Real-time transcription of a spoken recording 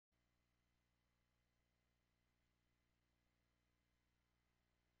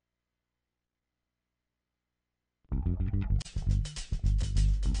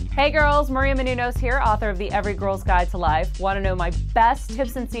Hey girls, Maria Menounos here, author of the Every Girl's Guide to Life. Want to know my best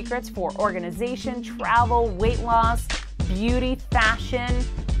tips and secrets for organization, travel, weight loss, beauty, fashion,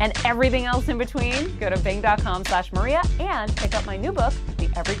 and everything else in between? Go to bing.com/Maria and pick up my new book, The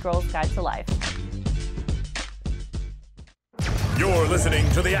Every Girl's Guide to Life. You're listening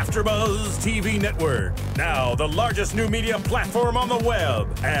to the AfterBuzz TV network. Now, the largest new media platform on the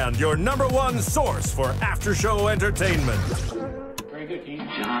web and your #1 source for after-show entertainment. Very good, Keith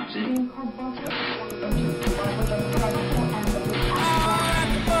Johnson.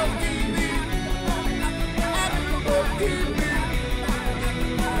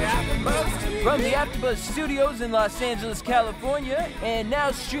 From the AfterBuzz studios in Los Angeles, California, and now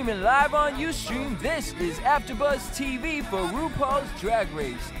streaming live on Ustream, this is AfterBuzz TV for RuPaul's Drag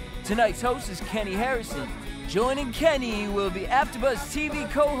Race. Tonight's host is Kenny Harrison. Joining Kenny will be AfterBuzz TV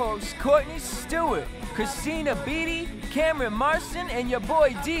co-hosts Courtney Stewart, Christina Beaty, Cameron Marston, and your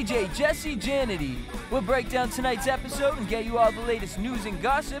boy DJ Jesse Janedy. We'll break down tonight's episode and get you all the latest news and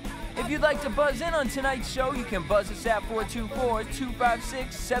gossip. If you'd like to buzz in on tonight's show, you can buzz us at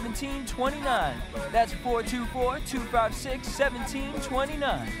 424-256-1729. That's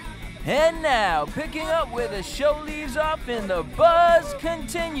 424-256-1729. And now, picking up where the show leaves off and the buzz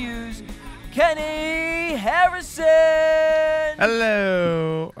continues, Kenny Harrison!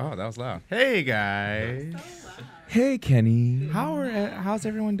 Hello. Oh, that was loud. Hey, guys. Hey, Kenny. How's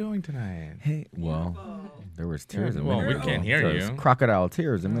everyone doing tonight? Hey, well, there was tears a minute well, we ago. can't hear There was you. crocodile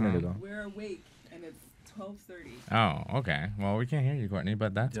tears a minute ago. We're awake, and it's 12:30. Oh, okay. Well, we can't hear you, Courtney,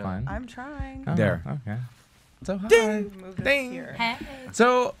 but that's fine. I'm trying. Oh, There. Okay. So, hi. Move this Ding. here.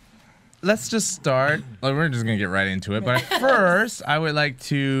 So, let's just start. Well, we're just going to get right into it. But first, I would like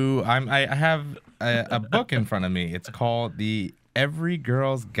to... I have a book in front of me. It's called The Every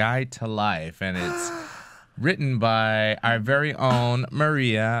Girl's Guide to Life, and it's written by our very own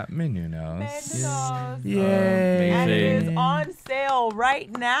Maria Menounos. Yay. And it is on sale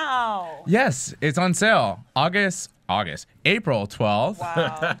right now. Yes, it's on sale. April 12th,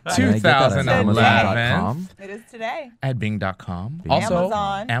 Wow. 2011 It is today. at Bing.com. Bing. Also,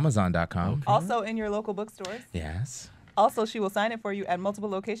 Amazon. Amazon.com. Also in your local bookstores. Yes. Also, she will sign it for you at multiple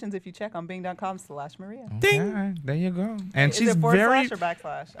locations if you check on bing.com/Maria. Ding. There you go. And Is she's it forward very... slash or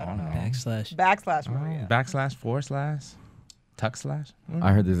backslash? I don't know. Backslash. Backslash Maria. Backslash, forward slash, tuck slash.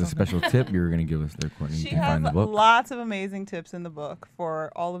 I heard there's a special tip you were going to give us there, Courtney. You She can has find the book. lots of amazing tips in the book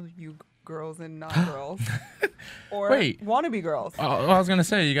for all of you girls and non-girls. Or Wait. wannabe girls. Oh, I was going to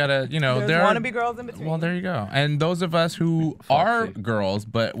say, you got to, There's there wannabe girls in between. Well, there you go. And those of us who are girls,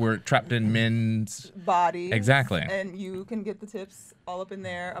 but we're trapped in men's... Bodies. Exactly. And you can get the tips all up in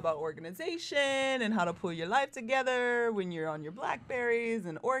there about organization and how to pull your life together when you're on your Blackberries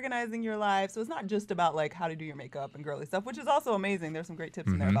and organizing your life. So it's not just about like how to do your makeup and girly stuff, which is also amazing. There's some great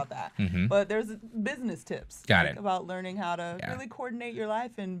tips in there about that. But there's business tips. Got like it. About learning how to really coordinate your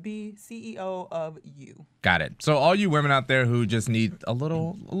life and be CEO of you. Got it. So all you women out there who just need a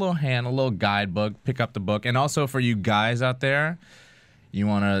little hand, a little guidebook, pick up the book. And also for you guys out there, you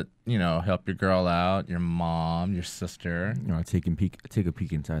want to, help your girl out, your mom, your sister. Take a peek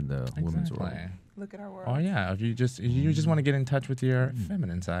inside the women's world. Look at our world. Oh yeah, if you just want to get in touch with your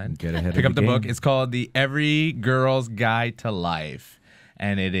feminine side, Get ahead pick of up the the book. game. It's called The Every Girl's Guide to Life,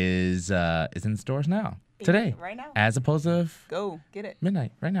 and it is in stores now. Today. Right now. As opposed to Go get it.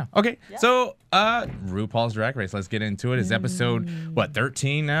 midnight right now. Okay, so RuPaul's Drag Race. Let's get into it. It's episode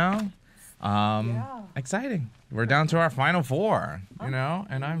 13 now. Exciting. We're down to our final 4. And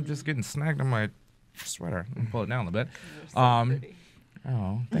I'm just getting snagged on my sweater. Let me pull it down a little bit.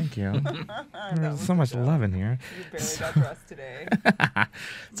 Oh, thank you. There's so much love in here. You barely got dressed today.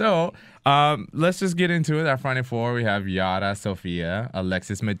 So let's just get into it. Our final 4, we have Yara Sofia,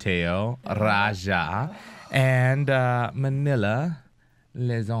 Alexis Mateo, Raja, and Manila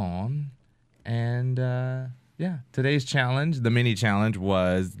Liaison. And today's challenge, the mini challenge,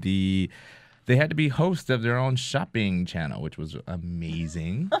 was they had to be hosts of their own shopping channel, which was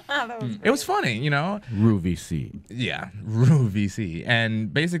amazing. It was funny, RuVC. Yeah, RuVC.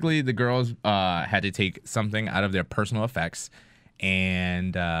 And basically the girls had to take something out of their personal effects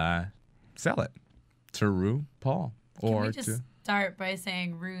and sell it to RuPaul. Can we just start by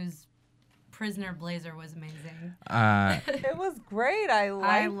saying Ru's prisoner blazer was amazing? It was great. I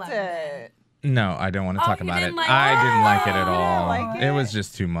liked it. No, I don't want to talk you about it. didn't like I it? didn't like it at You all. didn't like It it? was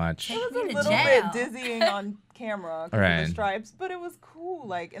just too much. It was me a to little jail. bit dizzying on camera because of Right. the stripes, but it was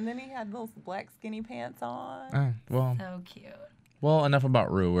cool. And then he had those black skinny pants on. So cute. Well, enough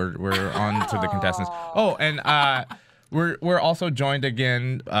about Ru. We're on to the contestants. Oh, and we're also joined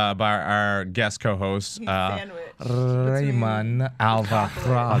again by our guest co-host Raymond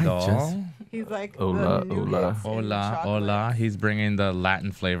Alvarado. He's like Hola. He's bringing the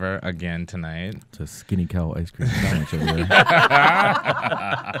Latin flavor again tonight. It's a skinny cow ice cream sandwich over there.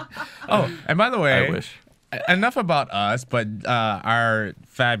 Oh, and by the way, I wish. Enough about us, but our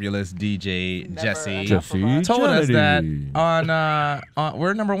fabulous DJ Jesse Jesse told us that Janedy. on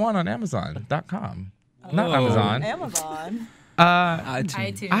we're number 1 on Amazon.com. Not Amazon. Amazon.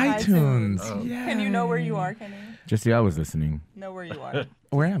 iTunes. Oh. Yeah. Can you know where you are, Kenny? Jesse, I was listening. Know where you are.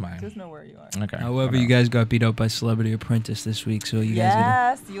 Where am I? Just know where you are. Okay. However, you guys got beat up by Celebrity Apprentice this week, so you guys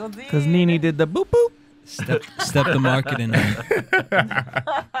Yes, you'll do. Because Nene did the boop boop. gotta step the marketing up.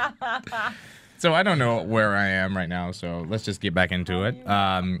 So I don't know where I am right now, so let's just get back into it.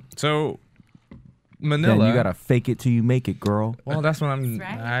 So Manila. Then you gotta fake it till you make it, girl. Well, that's what I'm.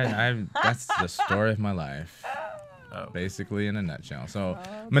 That's right. That's the story of my life, basically in a nutshell. So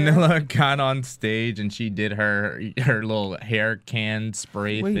Manila got on stage and she did her little hair can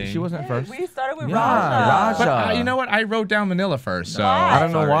spray Wait, thing. she wasn't first. We started with Yeah, Raja. But Raja. you know what? I wrote down Manila first, so Why? I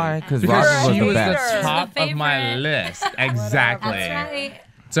don't know why, because because Raja was she the was best. the top The of my favorite. list. Exactly. That's right.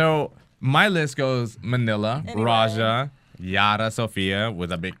 So my list goes Manila, Anyway. Raja, Yara Sofia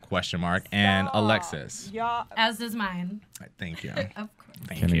with a big question mark, and Alexis. Yeah. As does mine. Thank you. Of course.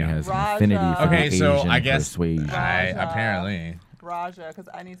 Thank Kenny you. has an Raja. affinity for Okay, the so Asian I guess persuasion. apparently. Raja, because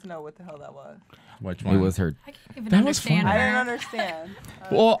I need to know what the hell that was. Which one? It was her. I can't even That was understand fun. I her. didn't understand.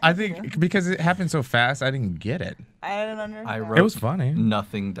 Well, I think because it happened so fast, I didn't get it. I didn't understand. I wrote It was funny.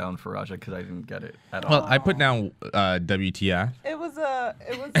 nothing down for Raja because I didn't get it at all. Well, I put down WTF. It was a.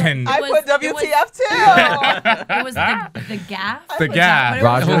 And- I It put was- WTF too. It was the gaff. The gaff.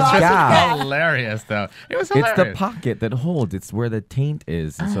 Raja's It was just gaff. hilarious, though. It was It's hilarious. the pocket that holds. It's where the taint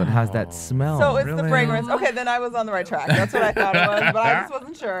is, and so it has that smell. So it's the Really? fragrance. Okay, then I was on the right track. That's what I thought it was, but I just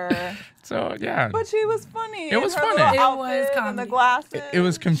wasn't sure. So, yeah. But she was funny. It was and her funny. little It was outfit and the comedy. glasses. It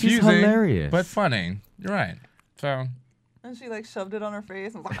was confusing. hilarious. But funny. You're right. So. And she like shoved it on her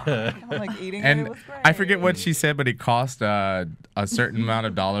face and was like, I'm like eating it. And It was great. I forget what she said, but it cost a certain amount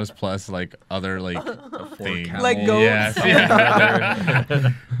of dollars plus like other like things. Like goats. Yes,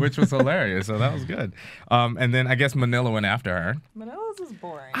 yeah. Which was hilarious. So that was good. And then I guess Manila went after her. Manila's was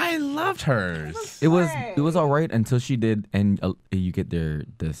boring. I loved hers. It was all right until she did, and you get the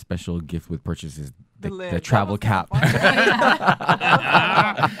special gift with purchases, The the lid. travel That cap. was kinda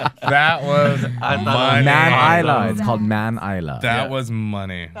That was money. Man Isla. It's called Man Isla. That was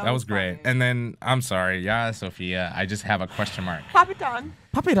money. That was was great. funny. And then I'm sorry, Yara Sofia. I just have a question mark. Papitan.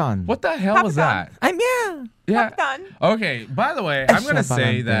 Papitan. What the hell was that? I'm yeah. Yeah. Papitan. Okay. By the way, I'm gonna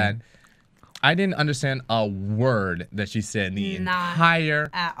say Eshabalante. that I didn't understand a word that she said the Not entire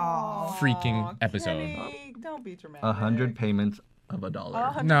at all. freaking episode. Kenny, don't be dramatic. 100 payments of $1.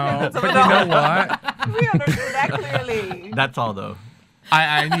 100 No, payments of but a you know dollar. what? We understood that clearly. That's all though.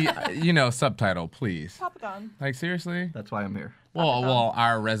 I need subtitle, please. Papitan. Like seriously? That's why I'm here. Well,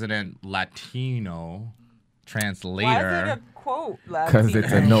 our resident Latino translator. Why is it a quote? Because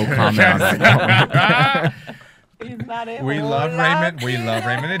it's a no comment on that. He's not a We whole love Raymond. We love Latino.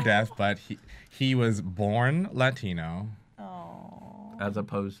 Raymond to death, but he was born Latino. Oh. As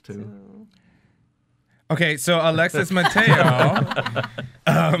opposed to. Okay, so Alexis Mateo,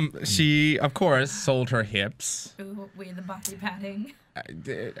 she of course sold her hips. Ooh, we the body padding.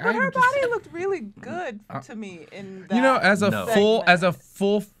 But her body looked really good to me in that. You know, as a No.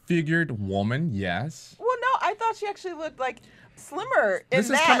 full figured woman, yes. Well, no, I thought she actually looked like slimmer in This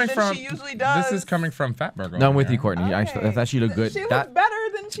is that coming than from she usually does. This is coming from Fat Burger. No, I'm over with you, here. Courtney. I thought she looked good. She That looked better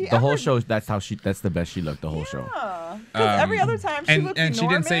than she the whole ever show. That's the best she looked the whole show. Yeah. Because every other time she looked and she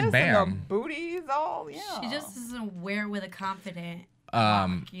didn't say enormous and bam. the booties all, yeah. She just doesn't wear with a confident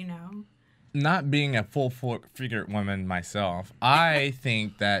Um, walk, you know. Not being a full figured woman myself, I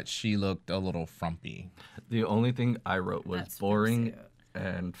think that she looked a little frumpy. The only thing I wrote was That's boring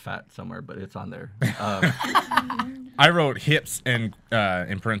swimsuit. and fat somewhere, but it's on there. I wrote hips and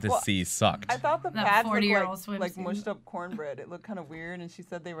in parentheses sucked. I thought the That pads looked 40-year-old like swimsuit. mushed up cornbread. It looked kind of weird, and she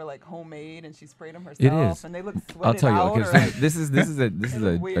said they were like homemade, and she sprayed them herself. It is. And they look sweated I'll tell you. out. Okay, or so like, this is a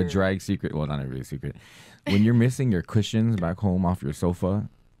look a weird. drag secret. Well, not a really secret. When you're missing your cushions back home off your sofa,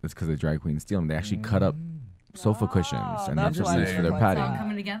 it's because the drag queens steal them. They actually cut up sofa cushions, and that's that's why what they use they for their look It's all padding.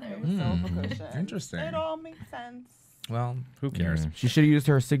 coming together. it was sofa cushion. Interesting. It all makes sense. Well, who cares? Yeah. She should have used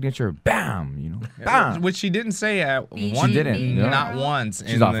her signature. Bam, bam. Which she didn't say at She one. didn't, no. Not once.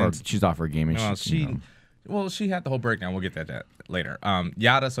 She's in off the- her. She's off her game, and Well, she. Well, she had the whole breakdown. We'll get to that later.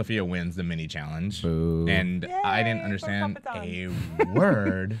 Yara Sofia wins the mini challenge, Boo. and I didn't Yay, understand for a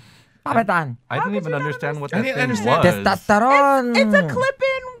word Papetan. I didn't even understand what that didn't thing understand. was. Testosterone. It's a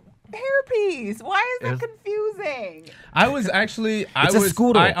clip-in hairpiece. Why is that It's- confusing? I was actually, It's a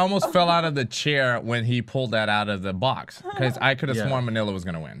scooter. I almost fell out of the chair when he pulled that out of the box because I could have Yeah. sworn Manila was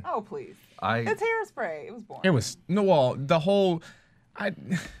gonna win. Oh, please. I It's hairspray. It was boring. It was no, well, the whole,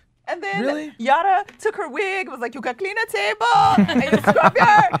 And then Really? Yara took her wig, was like, you can clean a table, and you scrub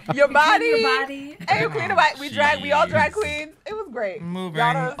your body, Your body. and you clean the body. We all drag queens. It was great. moving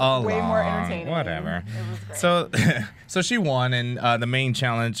Yara's along, way more entertaining. whatever. It was great. So, so she won, and the main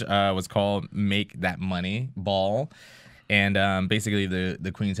challenge was called "Make That Money" ball, and basically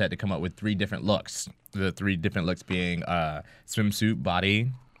the queens had to come up with 3 different looks. The 3 different looks being swimsuit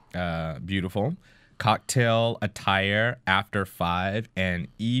body, beautiful, cocktail attire after 5, and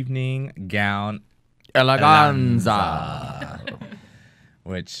evening gown Eleganza.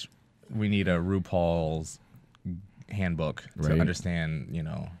 which we need a RuPaul's handbook to Right. understand,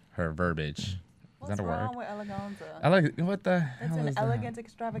 her verbiage. Is What's that a wrong word? with eleganza? I like what the It's hell an is that? elegant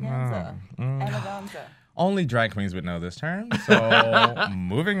extravaganza. Eleganza. Only drag queens would know this term. So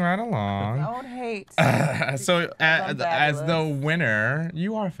moving right along. Don't hate. So I'm as the fabulous. winner,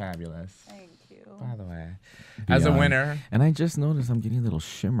 you are fabulous. Thank you. By the way, as a Beyond. winner, And I just noticed I'm getting a little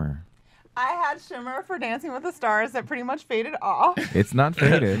shimmer. I had shimmer for Dancing with the Stars that pretty much faded off. It's not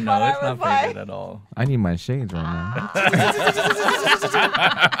faded. no, But it's I not was like- faded at all. I need my shades right now.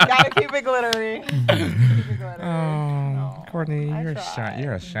 Gotta keep it glittery. Keep it glittery. oh, Courtney, I you're tried.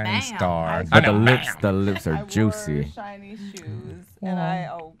 You're a shiny Bam. star. But the know. lips I are wore juicy. shiny shoes, and I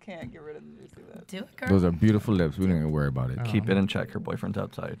can't get rid of the juicy lips. Do it, girl. Those are beautiful lips. We don't even worry about it. Keep it in check. Her boyfriend's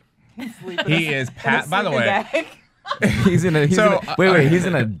outside. He is by the way. He's in a he's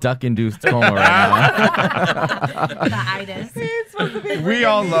in a duck-induced coma right The itis. We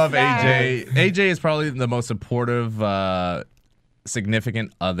all love AJ. AJ is probably the most supportive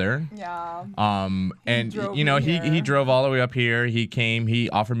significant other. Yeah. And drove you know, me he here. drove all the way up here. He came, he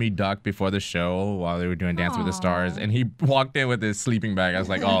offered me duck before the show while they were doing Dance with the Stars, and he walked in with his sleeping bag. I was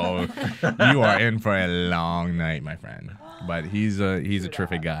like, "Oh, you are in for a long night, my friend." But he's a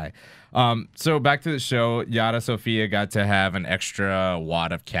terrific guy. So back to the show, Yara Sofia got to have an extra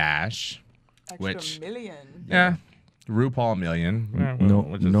wad of cash. Extra million. Yeah. RuPaul million.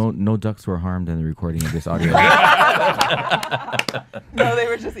 No ducks were harmed in the recording of this audio. No, they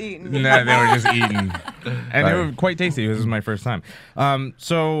were just eating. No, they were just eating, and they were quite tasty. This was my first time.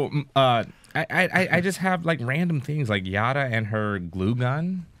 I just have like random things like Yara and her glue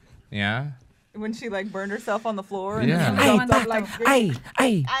gun. Yeah. When she like burned herself on the floor and Yeah. then jumped up like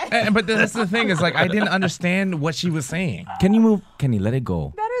But that's the thing is like I didn't understand what she was saying. Can you move? Can you let it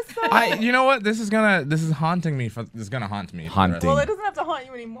go? that is so You know what? This is haunting me. This is gonna haunt me. for the rest Haunting. well, it doesn't have to haunt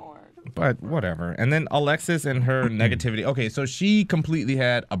you anymore. But whatever. And then Alexis and her negativity. Okay, so she completely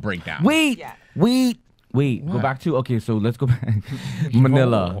had a breakdown. Wait. Yeah. Go back to so let's go back.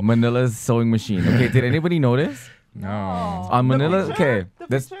 Manila's sewing machine. Okay, did anybody notice? No. On Manila, picture? okay. The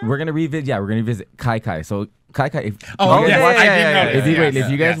picture? We're gonna revisit. Yeah, we're gonna revisit Kai. So Kai. If Oh, you guys yes, watched- I did notice.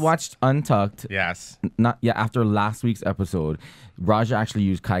 if you guys Yes. watched Untucked, Yes. after last week's episode, Raja actually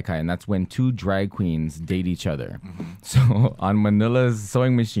used Kai, and that's when 2 drag queens date each other. So on Manila's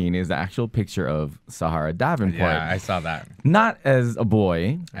sewing machine is the actual picture of Sahara Davenport, Yeah, I saw that. not as a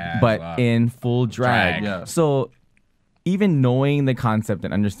boy, but in full drag. Drag. Yeah. So even knowing the concept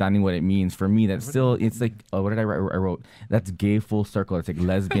and understanding what it means, for me, that's still, it's like, what did I write? I wrote, that's gay full circle. It's like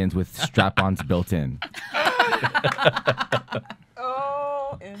lesbians with strap-ons built in.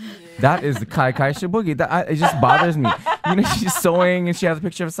 Oh, That is the Kai Shibugi. It just bothers me. You know, she's sewing and she has a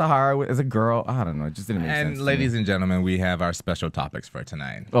picture of Sahara as a girl. I don't know. It just didn't make sense. And to ladies me. and gentlemen, we have our special topics for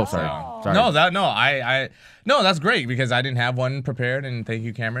tonight. Oh, sorry. Sorry. No, that's great because I didn't have one prepared, and thank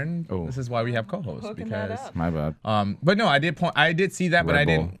you, Cameron. Oh. This is why we have co-hosts Hooking that because. up. My bad. But no, I did see that, but Red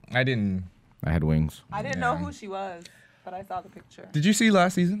Bull. I didn't. I had wings. I didn't know who she was, but I saw the picture. Did you see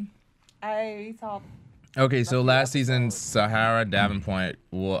last season? I saw. Okay, so That's the last season, episode. Sahara Davenport,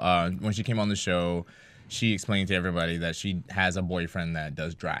 when she came on the show, she explained to everybody that she has a boyfriend that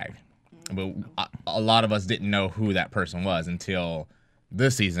does drag. But a lot of us didn't know who that person was until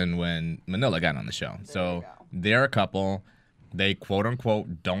this season when Manila got on the show. So they're a couple. They quote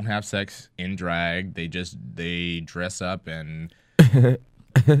unquote don't have sex in drag. They dress up and.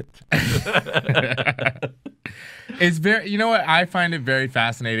 It's very, you know what? I find it very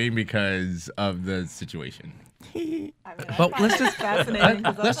fascinating because of the situation. But let's just Fascinating.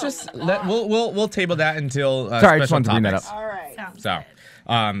 'cause let's that's just a lot. we'll table that until Sorry, I just special wanted to bring that topics. up. All right.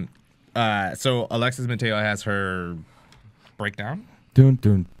 Sounds good. So Alexis Mateo has her breakdown. Dun,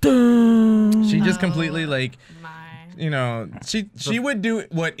 dun, dun. She just completely like My. you know, she would do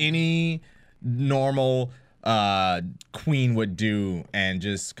what any normal queen would do and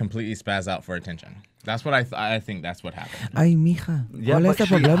just completely spaz out for attention. That's what I think that's what happened. Ay, mija. Yeah, but she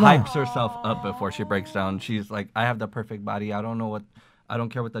hypes herself up before she breaks down. She's like, I have the perfect body. I don't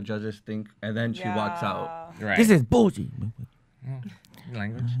care what the judges think. And then she walks out. Right. This is bullshit.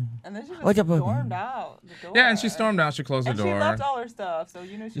 Language. And then she just stormed out the door. Yeah, and she stormed out. She closed the door. And she left all her stuff, so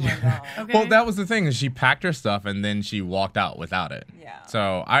you know she went gone. Okay. Well, that was the thing. Is she packed her stuff and then she walked out without it. Yeah.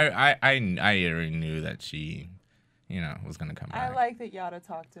 So I already knew that she, you know, was gonna come back. I like that Yara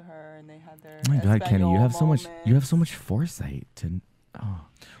talked to her and they had their. Oh my God, Kenny, you have moments. so much foresight to. Oh.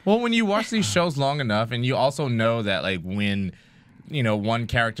 Well, when you watch these shows long enough, and you also know that like when, you know, one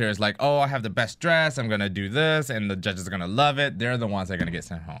character is like, oh, I have the best dress, I'm gonna do this, and the judges are gonna love it. They're the ones that are gonna get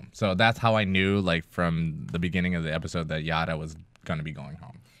sent home. So that's how I knew, like from the beginning of the episode, that Yara was gonna be going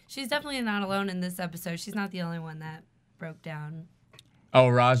home. She's definitely not alone in this episode. She's not the only one that broke down. Oh,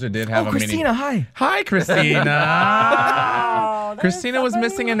 Raja did have a Christina, mini. hi. Hi, Christina. Wow, Christina was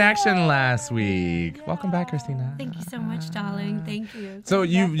somebody missing in action last week. Yeah. Welcome back, Christina. Thank you so much, darling. Thank you. So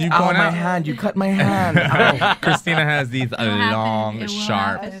you Ow, point my out hand. You cut my hand. Ow. Christina has these long, It will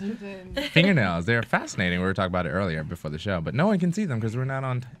sharp happen. fingernails. They're fascinating. We were talking about it earlier before the show, but no one can see them because we're not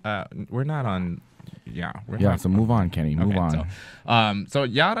on. Yeah. Yeah, so move on, Kenny. Move on. So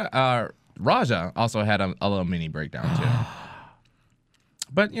Yara, Raja also had a little mini breakdown too.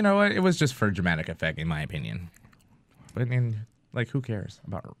 But you know what? It was just for dramatic effect, in my opinion. But I mean, like, who cares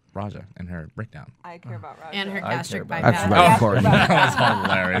about Raja and her breakdown? I care about Raja. And her gastric about bypass. That's right, of course. That was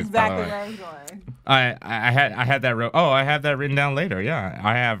hilarious. Exactly where I was going. I had that. I have that written down later. Yeah,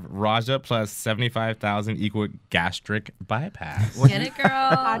 I have Raja plus 75,000 equal gastric bypass. Get it,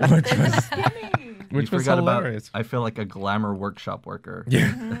 girl. Which You was forgot hilarious. about, I feel like a glamour workshop worker.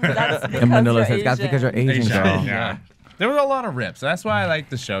 Yeah. And Manila says that's because you're Asian, girl. Yeah. There was a lot of rips. That's why I like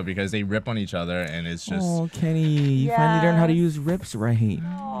the show, because they rip on each other and it's just. Oh, Kenny, you finally learned how to use rips right.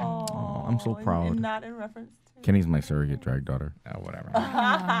 Oh, I'm so proud. And not in reference to. Kenny's my surrogate drag daughter. Whatever.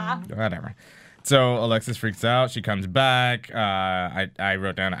 Whatever. So Alexis freaks out. She comes back. I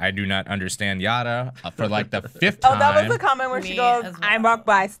wrote down, I do not understand Yara for like the 5th time. Oh, that was the comment where she Me goes, as well. I'm rocked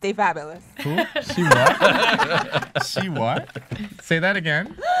by Stay Fabulous. Who? She what? She what? Say that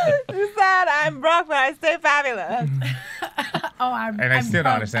again. She said, I'm rocked by Stay Fabulous. And I still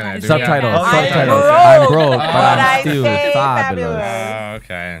don't understand that. Subtitles. I'm Subtitles. broke, I'm broke, but but I I'm still stay fabulous. fabulous.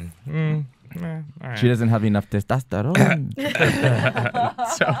 Okay. All right. She doesn't have enough testosterone.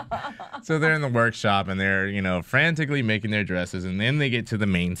 So they're in the workshop and they're, you know, frantically making their dresses, and then they get to the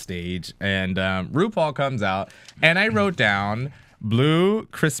main stage and RuPaul comes out, and I wrote down blue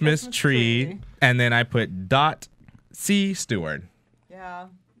Christmas tree, and then I put Dot C Stewart. Yeah,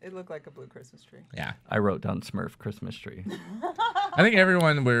 it looked like a blue Christmas tree. Yeah. I wrote down Smurf Christmas tree. I think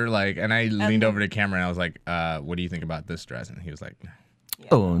everyone were like, and I leaned over to the camera and I was like, what do you think about this dress? And he was like,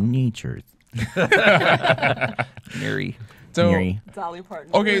 Oh, nature. Mary. so Mary. Dolly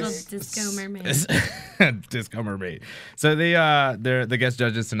Parton. okay, Little disco mermaid. Disco mermaid. So the guest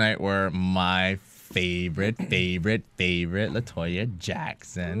judges tonight were my favorite LaToya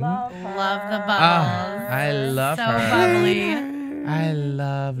Jackson. Love her. Love the bubbles. I love so her. bubbly. I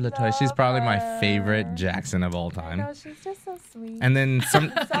love LaToya. She's probably my favorite Jackson of all time. No, she's just so sweet. And then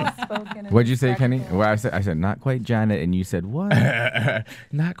some. Soft-spoken and What'd you say, Kenny? respectful. Well, I said not quite Janet, and you said what?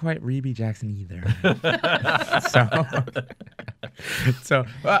 Not quite Rebe Jackson either. So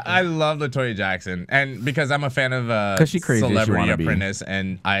I love LaToya Jackson, and because I'm a fan of 'Cause she crazy as she Celebrity wanna be. Apprentice,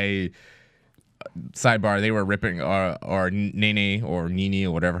 and sidebar, they were ripping or Nene or Nini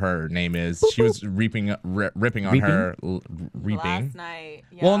or whatever her name is. She was ripping on her reaping. Last night.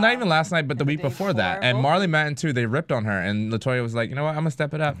 Well, not yeah. even last night, but the The week day before that. before. And Marley Manton too. They ripped on her, and LaToya was like, you know what? I'm gonna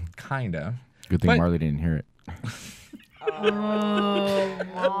step it up, kinda. Good thing But- Marley didn't hear it. Wah,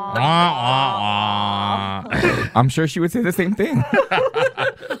 wah, wah. I'm sure she would say the same thing.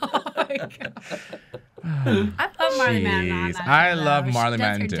 I love Marley Manton on Jeez. that I show, love though. Marley She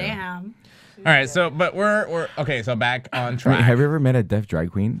does Manton, her too. Damn. All right, so but we're okay. So back on Wait, track. have you ever met a deaf drag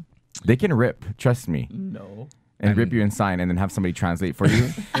queen? They can rip, trust me. No. And rip you in sign and then have somebody translate for you.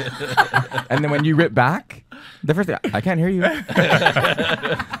 And then when you rip back, the first thing, I can't hear you.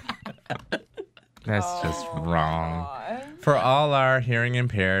 That's just wrong. God. For all our hearing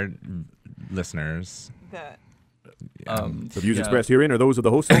impaired listeners, That. The views expressed herein are those of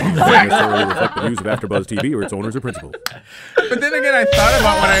the host. They don't necessarily reflect the views of AfterBuzz TV or its owners or principals. but then again, I thought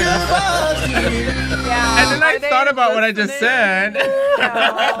about what I Yeah. and then I thought about what I just said.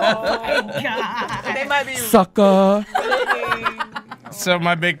 They might be Sucker. really So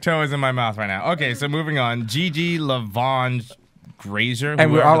my big toe is in my mouth right now. Okay, so moving on. Gigi Levangie Grazer.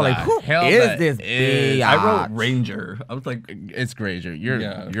 And we're all like, who hell is that this bitch? I wrote Ranger. I was like, it's Grazer.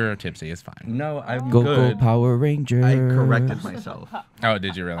 You're tipsy. It's fine. no, I'm Go good. Power Ranger. I corrected myself. Oh,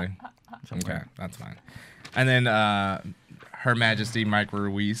 did you really? Okay, that's fine. And then Her Majesty Mike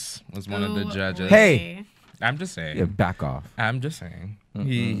Ruiz was one of the judges. Hey. I'm just saying. Yeah, back off. I'm just saying.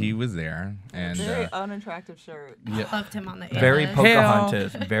 He was there. And Very unattractive shirt. Loved him on the Very A-list.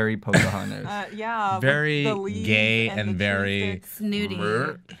 Pocahontas. Very Pocahontas. Yeah. very the leaves gay and and the very Snooty.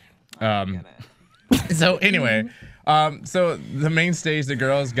 So anyway, so the main stage, the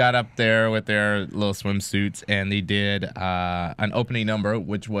girls got up there with their little swimsuits and they did an opening number,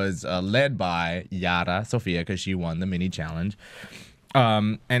 which was led by Yara Sofia because she won the mini challenge.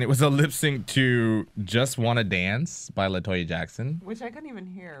 And it was a lip sync to "Just Wanna Dance" by LaToya Jackson, which I couldn't even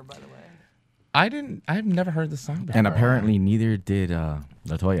hear, by the way. I've never heard the song before. And apparently neither did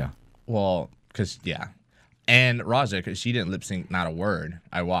LaToya. Well, cause and Raja, because she didn't lip sync not a word.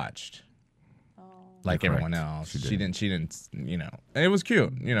 I watched. Like everyone else. She didn't, you know. It was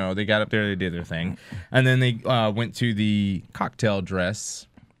cute. You know, they got up there, they did their thing. And then they went to the cocktail dress,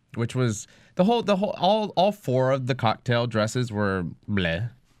 which was all four of the cocktail dresses were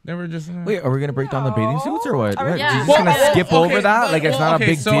bleh. They were just Wait, are we gonna break down the bathing suits or what? What, Yeah. You're just gonna skip over that? Like it's not a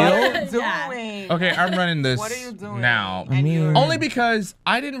big so deal? Okay, I'm running this What are you doing? now. I mean, Only because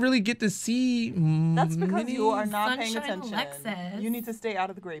I didn't really get to see That's because you are not paying Sunshine attention. Alexis. You need to stay out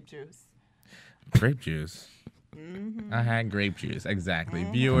of the grape juice. grape juice. I had grape juice, exactly.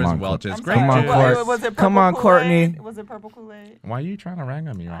 Viewers, Come on, Welch's I'm grape sorry, juice. Court. Was it Come purple on, Kool-Aid? Courtney. Was it purple Kool-Aid? Why are you trying to rag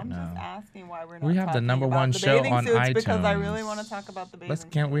on me right I'm now? just asking why we're not We have the talking number about one the show bathing on suits iTunes. because I really want to talk about the bathing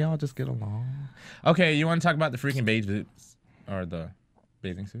Can't we all just get along? Okay, you want to talk about the freaking bathing suits or the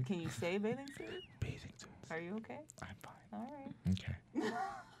bathing suits? Can you say bathing suit? Bathing suits. Are you okay? I'm fine. All right. Okay.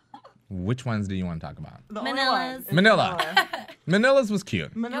 Which ones do you want to talk about? The only Manila's. one is Manila. Manila's was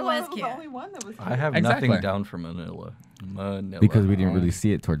cute. Manila was was cute. the only one that was cute. I have Exactly. nothing down for Manila. because we didn't really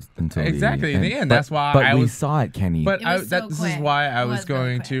see it until Exactly, the end. But, That's why but I we was- saw it, Kenny. But It was so this is quick. why I It was was really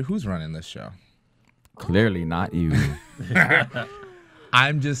going quick. to. Who's running this show? Clearly not you.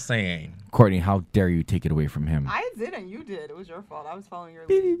 I'm just saying. Courtney, how dare you take it away from him? I didn't. You did. It was your fault. I was following your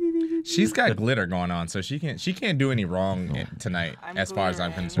lead. She's got glitter going on, so she can't do any wrong tonight, I'm as far as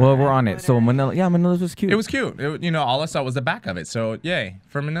I'm glittering. concerned. Well, we're on it. So Manila, Manila's was cute. It was cute. All I saw was the back of it. So yay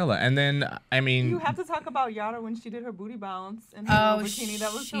for Manila. And then I mean, You have to talk about Yara when she did her booty bounce and her Oh, bikini.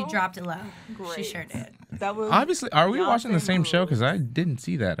 That was she so dropped it low. She great. sure did. That was obviously, are we watching the Beyonce same show? moves. Because I didn't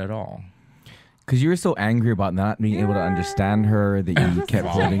see that at all. Because you were so angry about not being able to understand her that you kept such a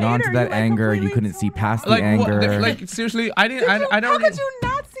holding on to hater. that You, like, anger. You completely couldn't see tuned past the Like, anger. like seriously, I didn't. I don't. How could you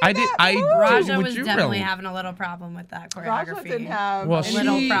not see I did. that? I move? Raja would was you definitely really? having a little problem with that Raja choreography. didn't have Well, any-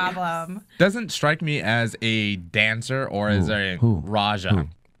 little she- problem. Doesn't strike me as a dancer or as a Who? Raja.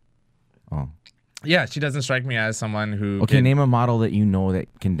 Oh. Yeah, she doesn't strike me as someone who. Okay, can- name a model that you know that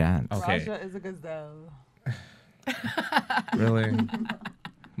can dance. Okay. Raja is a gazelle. Really?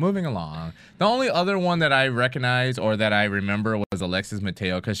 Moving along. The only other one that I recognize or that I remember was Alexis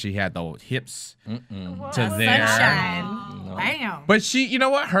Mateo because she had the hips to there. Sunshine. Bam. But she, you know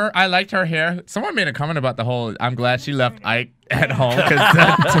what? I liked her hair. Someone made a comment about the whole, I'm glad she left Ike at home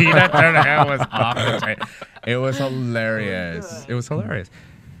because Tina Turner hair was off the chain. It was hilarious. It was hilarious.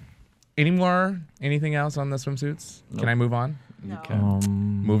 Anything else on the swimsuits? Can I move on?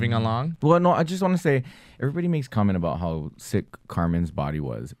 Moving along. Well, no, I just want to say, everybody makes comment about how sick Carmen's body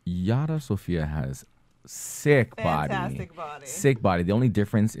was. Yara Sofia has sick Fantastic body. Sick body. The only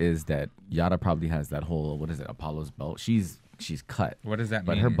difference is that Yara probably has that whole, Apollo's belt. She's cut. What does that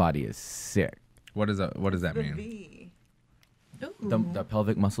But mean? her body is sick. What does that The mean? V. The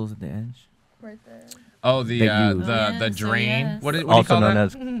pelvic muscles at the edge. Right there. Oh, the That you- the Yes, drain. yes. What do you Also call known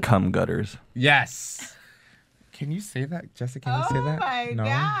that? as cum gutters. Yes. Can you say that, Jessica? Can you say that? Oh my No.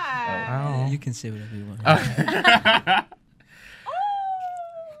 God. Oh. You can say whatever you want.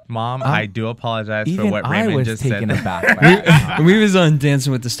 Mom, I do apologize for Even what I Raymond was just said. taken aback by that. When we was on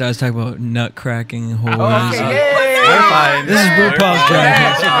Dancing with the Stars talking about nut cracking whores. We're fine. This is RuPaul's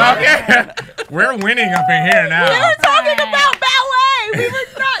Drag Race. Okay. We're winning up in here now. We were talking about ballet. We were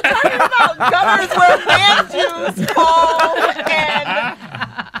not talking about gutters where man juice fall and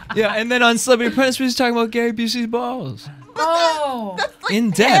Yeah, and then on Celebrity Apprentice, we was talking about Gary Busey's balls. Oh.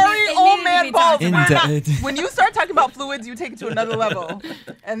 In depth. hairy It old needed to man be balls. talked In We're not- depth. When you start talking about fluids, you take it to another level.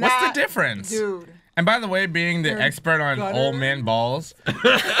 And What's that, the difference? dude? And by the way, being the expert on old men balls.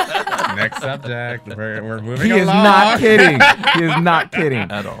 Next subject. We're moving along. He is not kidding. He is not kidding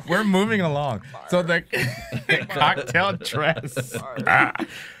at all. We're moving along. So the cocktail dress.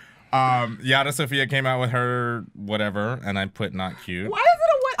 Yara Sofia came out with her whatever, and I put not cute. Why is it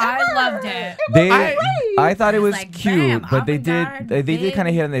a whatever? I loved it. I thought it was like, cute, bam, but they avant-garde, did kind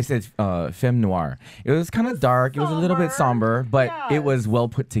of hit and they said femme noir. It was kind of dark. It was a little bit somber, but it was well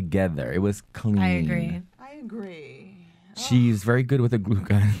put together. It was clean. I agree. I agree. She's very good with a glue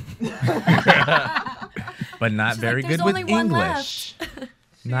gun. But not very good with English.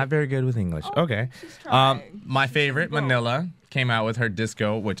 Not very good with English. Okay. My favorite, Manila, came out with her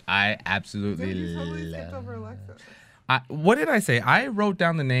disco, which I absolutely love. What did I say? I wrote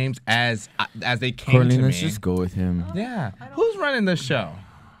down the names as they came Courtney, to me. let's just go with him. Yeah. Who's running the show?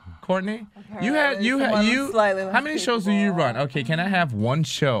 Courtney? You how many shows do you run? Okay, can I have one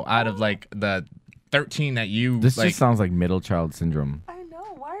show out of like the 13 that you This just sounds like middle child syndrome. I know.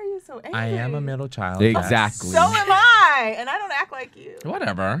 Why are you so angry? I am a middle child. Exactly. So am I, and I don't act like you.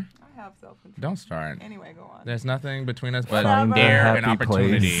 Whatever. I have self-control. Don't start. Anyway, go on. There's nothing between us but Find air a and happy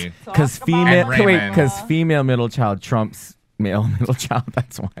opportunity. Because female middle child trumps male middle child.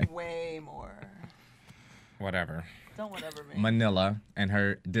 That's why. Way more. Whatever. Don't whatever me. Manila and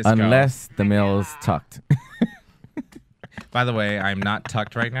her disco. Unless the male is tucked. By the way, I'm not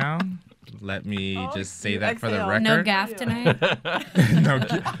tucked right now. Let me just say that for the record. No gaff tonight.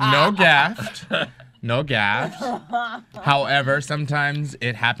 No gaff. No gaff. However, sometimes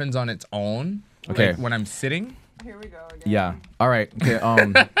it happens on its own. Okay. Like when I'm sitting. Here we go again. Yeah. All right. Okay.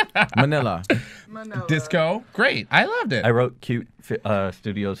 Manila. Disco. Great. I loved it. I wrote cute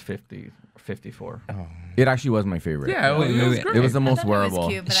Studios 54. Oh. It actually was my favorite. Yeah, it was great. It was the most I thought wearable. It was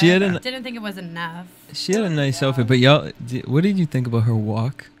cute, but She I had didn't think it was enough. She had a nice outfit, but y'all, what did you think about her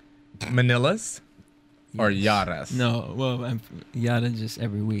walk? Manila's or Yara's? No, well, Yara just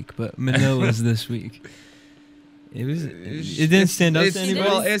every week, but Manila's this week. It didn't stand out to anybody.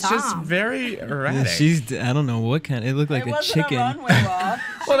 Well, it's just very erratic. I don't know what kind. It looked like a chicken.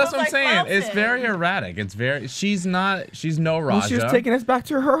 Well, that's what I'm saying. It's very erratic. She's no Raja. Well, she was taking us back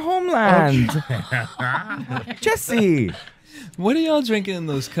to her homeland. Okay. Jesse. What are y'all drinking in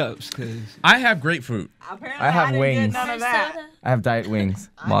those cups? Cause I have grapefruit. Apparently, I have wings. None of that. I have diet wings.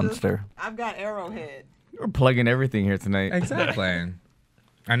 Monster. I've got Arrowhead. We're plugging everything here tonight. Exactly.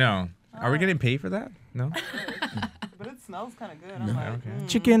 I know. Are we getting paid for that? No. But it smells kind of good. I'm like,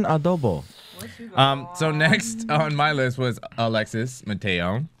 Chicken adobo. So next on my list was Alexis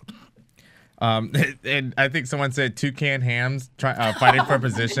Mateo. And I think someone said toucan hams fighting for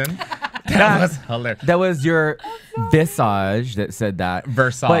position. That was hilarious. That was your visage that said that.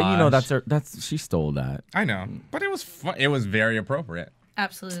 Versage. But you know she stole that. I know, but it was fun. It was very appropriate.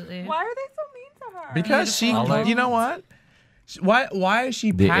 Absolutely. Why are they so mean to her? Because she, you know what? Why is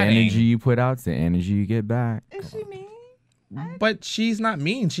she The patting? energy you put out, the energy you get back. Is she mean? But she's not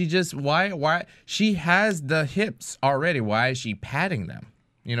mean. She just why she has the hips already. Why is she patting them?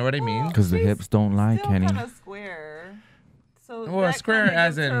 You know what I mean? Because the hips don't lie, Still Kenny. kind of square. So Well, square kinda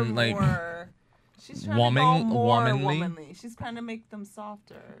as gives her in like more, she's trying to go more womanly. She's trying to make them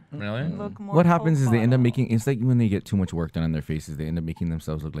softer. Really? Look more What happens is they end up making. It's like when they get too much work done on their faces, they end up making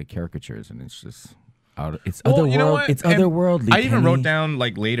themselves look like caricatures, and it's just out. It's otherworldly. You know what? It's And otherworldly. I even Kenny. wrote down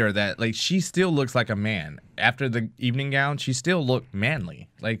like later that like she still looks like a man after the evening gown. She still looked manly.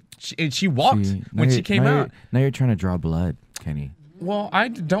 Like she walked when she came out. Now you're trying to draw blood, Kenny. Well, I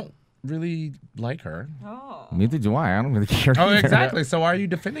don't really like her. Oh. Neither do I. I don't really care. Oh, exactly. So why are you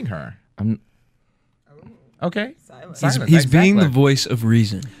defending her? I'm. Okay. He's being the voice of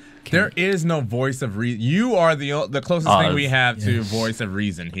reason. There is no voice of reason. You are the closest thing we have to voice of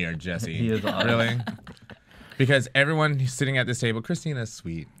reason here, Jesse. He is Oz. Really? Because everyone who's sitting at this table, Christina's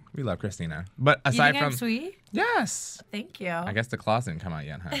sweet. We love Christina. But aside you think from I'm sweet? Yes. Thank you. I guess the claws didn't come out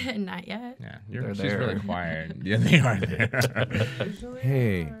yet, huh? Not yet. Yeah, she's really quiet. Yeah, they are there.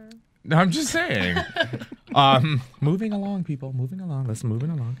 Hey. No, I'm just saying. Moving along, people. Moving along. Let's moving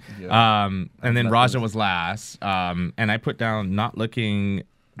along. Yeah. And then Raja was last. And I put down not looking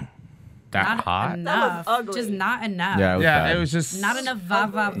that Not hot. enough. That was ugly. Just not enough. Yeah, It was just Not enough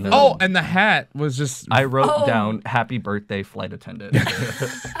va-va. No. Oh, and the hat was just. I wrote down "Happy Birthday, Flight Attendant."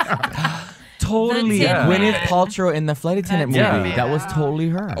 Totally. The Tin Gwyneth Man. Paltrow in the Flight Attendant movie. Yeah. That was totally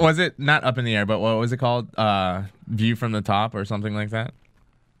her. Was it not up in the air? But what was it called? View from the Top or something like that.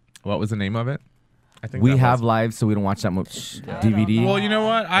 What was the name of it? I think We that have was- lives, so we don't watch that much DVD. Well, you know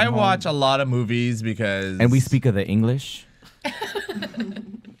what? I watch a lot of movies because. And we speak of the English.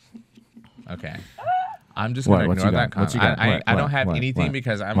 Okay. I'm just gonna ignore that What you comment. got? I don't have anything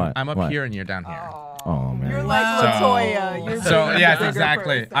because I'm up here and you're down here. Oh man. You're like LaToya. You're So the yes, bigger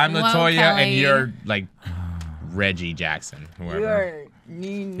exactly. person. I'm Well, LaToya and Kelly. you're like Reggie Jackson, whoever. You're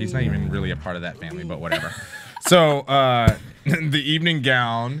He's not even really a part of that family, but whatever. So the evening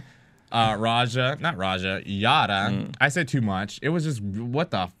gown, Yara. I said too much. It was just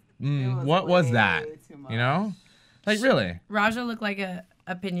what was that? You know, like really. Raja looked like a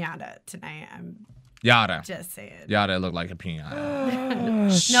pinata tonight. I'm Yara. just saying. Yara looked like a pinata.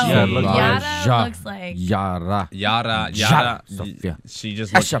 No, Yara Yara looks like. Yara. Sofia. She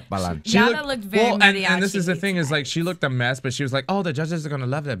just looked. Yara looked very and this is the mariachi thing is like she looked a mess, but she was like, "Oh, the judges are gonna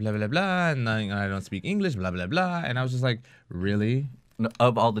love that, blah blah blah," and I don't speak English, blah blah blah, and I was just like, "Really?" No,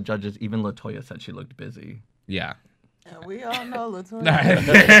 of all the judges, even LaToya said she looked busy. Yeah. And we all know LaToya.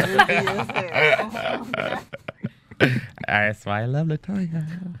 That's why I love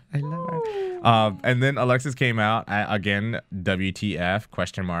LaToya. I love her. And then Alexis came out again. WTF?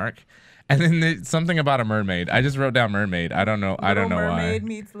 Question mark. And then something about a mermaid. I just wrote down mermaid. I don't know. I don't know why. Mermaid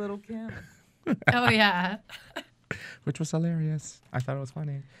meets Little Kim. Oh yeah. Which was hilarious. I thought it was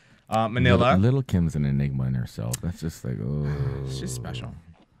funny. Manila. Little Kim's an enigma in herself. That's just like, oh. She's special.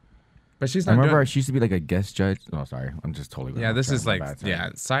 But she's I not remember good. she used to be like a guest judge. Oh, sorry. I'm just totally going Yeah, off this track. is My like,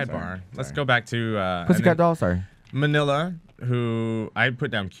 bad, sorry. sidebar. Sorry. Let's go back to Pussycat Doll, sorry. Manila, who I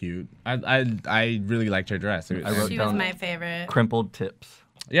put down cute. I really liked her dress. I wrote She was down my favorite. crimpled tips.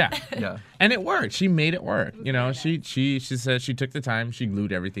 Yeah. Yeah. And it worked. She made it work. You know, she said she took the time, she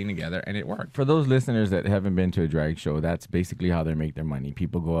glued everything together, and it worked. For those listeners that haven't been to a drag show, that's basically how they make their money.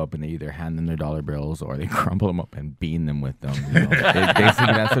 People go up and they either hand them their dollar bills or they crumple them up and bean them with them. You know? Basically,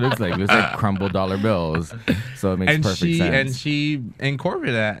 that's what it looks like. It looks like crumbled dollar bills. So it makes perfect sense. And she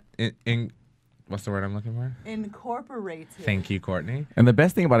incorporated that in what's the word I'm looking for? Incorporated. Thank you, Courtney. And the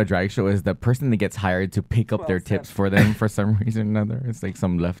best thing about a drag show is the person that gets hired to pick up their tips for them for some reason or another. It's like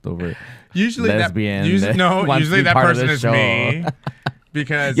some leftover lesbian. Usually that person is me.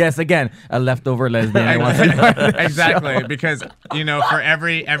 Because yes, again, a leftover lesbian. that wants to be part of the exactly. show. Because for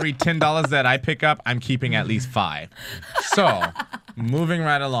every $10 that I pick up, I'm keeping at least 5. So moving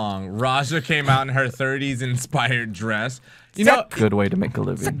right along, Raja came out in her 30s inspired dress. Good way to make a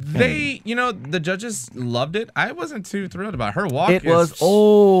living. The judges loved it. I wasn't too thrilled about it. Her walk. It was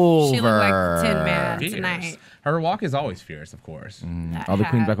over. She looked like Tin Man fierce. tonight. Her walk is always fierce, of course. All the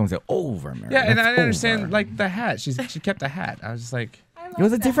queens back home say, over, Mary. Yeah, and I That's understand over. like the hat. She kept the hat. I was just like, It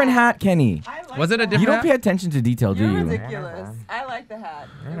was a different hat, Kenny. was it a different? You don't hat? pay attention to detail, do You're you? ridiculous. I like the hat.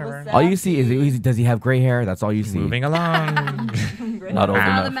 It was All you see is does he have gray hair? That's all you see. Moving along. Not old All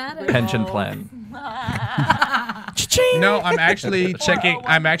that enough. matters. Pension plan. No, I'm actually checking.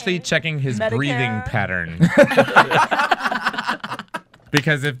 I'm actually checking his Medicare. breathing pattern.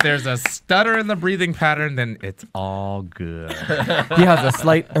 Because if there's a stutter in the breathing pattern, then it's all good. He has a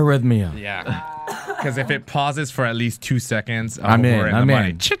slight arrhythmia. Yeah. Because if it pauses for at least 2 seconds, I'm in. we're I'm the money.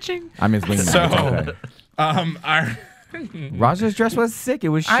 in. Cha-ching. I'm his wingman. So, our Raja's dress was sick. It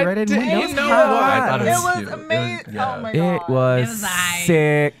was shredded. didn't It was know hot. what. I thought It it was was cute. amazing. Yeah. Oh my god. It was It was aight.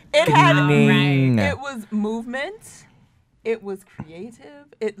 sick. It had Right. It was movement. It was creative.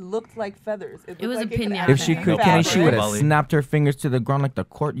 It looked like feathers. It was looked a like it piñata. If she could, Kenny, she would have Fabric. snapped her fingers to the ground like the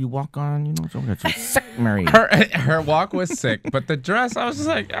court you walk on. You know, so she's sick, Mary. her walk was sick, but the dress, I was just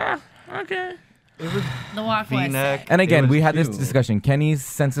like, okay. It was The walk was V-neck. sick. And again, It was we had this cute. discussion. Kenny's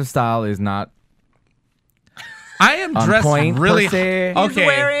sense of style is not I am on dressed point, really. per se. Okay,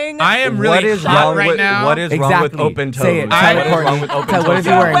 wearing- I am really What is hot wrong right with now. what is wrong with open toes? Say it. I- Tell What is Courtney. wrong with open Tell- toes? what is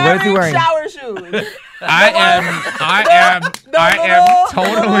he You're wearing? What is he wearing? shower shoes. I am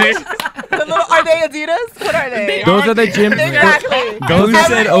totally. The little, are they Adidas? What are they? Those are the gym. Exactly. Who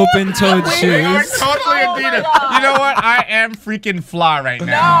said open-toed They are shoes? totally Oh my Adidas. God. You know what? I am freaking fly right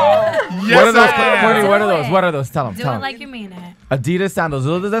now. Yes, What are those? I am. Courtney, what are Do those? it. What are those? Tell them. Do Tell it them. like you mean it. Adidas sandals.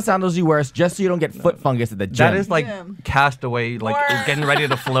 Those are the sandals you wear just so you don't get foot fungus at the gym. That is like Gym. castaway, like Or- getting ready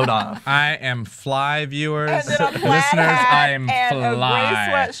to float off. I am fly, viewers, And then a listeners. plaid hat I am and a gray fly.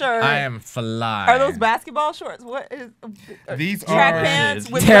 sweatshirt. I am fly. Are those basketball shorts? What is These track are pants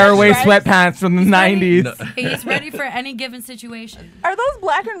with tearaway red stripes? sweatpants from the 90s. No. He's ready for any given situation. Are those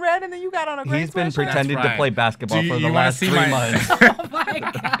black and red? And then you got on a gray He's been sweatshirt? pretending That's to right. play basketball Do for you the wanna last see 3 my- months. Oh my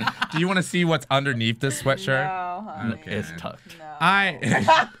god. Do you want to see what's underneath this sweatshirt? No, honey. Okay. It's tucked. No. I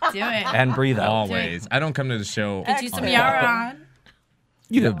Do it. And breathe out. always. I don't come to the show. Get you some on Yara the- on.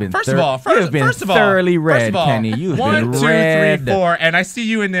 You have been First of all, thoroughly red, Kenny. You've one, been 2, red. 3, 4, and I see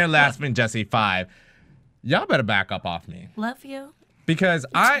you in there last minute, Jesse 5. Y'all better back up off me Love you. because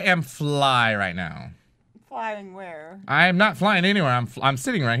I am fly right now. flying where? I'm not flying anywhere. I'm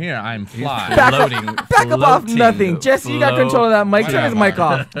sitting right here. I'm flying. Floating. Back up off nothing. Jesse, you got control of that mic. Turn his mic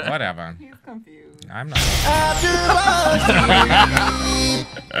off. Whatever. He's confused. I'm not.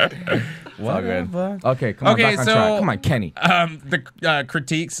 All good. Okay, come on. Okay, back on so track. Come on, Kenny. The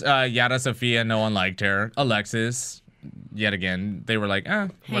critiques. Yara Sofia, no one liked her. Alexis, yet again, they were like,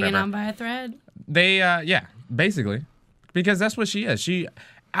 Hanging whatever. on by a thread. They, yeah, basically, because that's what she is.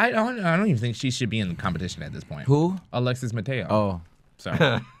 I don't even think she should be in competition at this point. Who? Alexis Mateo. Oh,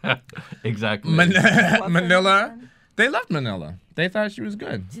 so exactly. Manila. They loved Manila. They thought she was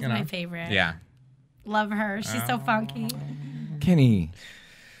good. She's my favorite. Yeah. Love her. She's so funky. Kenny.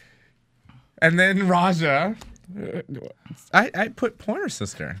 And then Raja. I put Pointer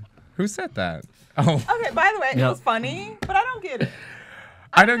Sister. Who said that? Oh. Okay, by the way, it was funny, but I don't get it.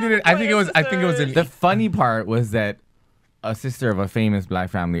 I don't get it. I think it was the funny part was that a sister of a famous black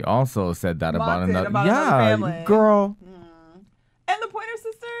family also said that about another family. Girl. And the Pointer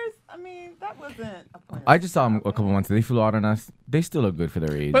Sisters, I mean, that wasn't a Pointer. I just saw them a couple months ago. They flew out on us. They still look good for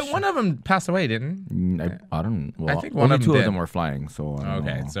their age. But one of them passed away, didn't? I don't. Well, I think one only of them two of did. them were flying. So I don't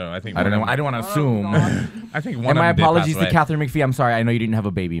know. So I think I don't know. I don't want to assume. I think one and of my them did apologies pass to away. Catherine McPhee. I'm sorry. I know you didn't have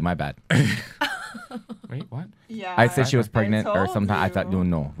a baby. My bad. Wait, what? Yeah. I said she was pregnant or told something. I thought,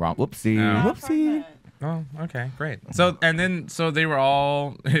 no, wrong. Whoopsie. Whoopsie. Oh, okay, great. So they were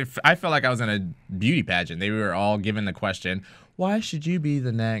all. I felt like I was in a beauty pageant. They were all given the question, "Why should you be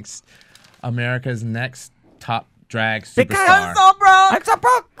the next America's next top drag superstar?" Because I'm so broke. I'm so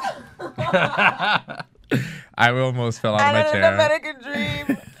broke. I almost fell out of my chair. An American dream.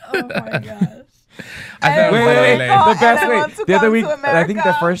 Oh my gosh. Wait. The best way. The other week, I think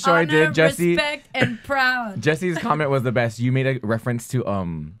the first show I did, Jesse. Respect and proud. Jesse's comment was the best. You made a reference to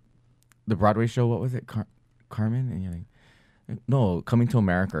the Broadway show. What was it? Carmen? And you're like, no, Coming to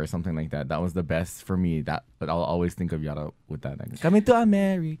America or something like that. That was the best for me. But I'll always think of Yara with that. Like, Coming to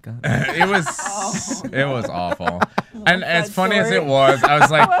America. It was awful. And as funny as it was, I was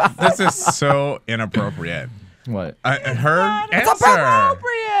like, this is so inappropriate. What? Her It's answer.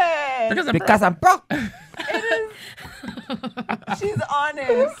 appropriate. Because I'm broke. It is. She's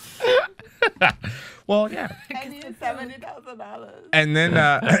honest. Well, yeah. I need $70,000. And then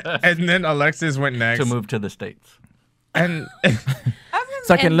Alexis went next to move to the States. And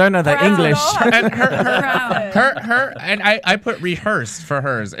so I can learn the English. And her and I put rehearsed for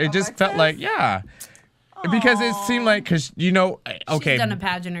hers. It just felt like, yeah. Because it seemed like, okay. She's done a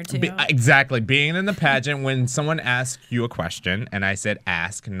pageant or two. Exactly. Being in the pageant, when someone asks you a question, and I said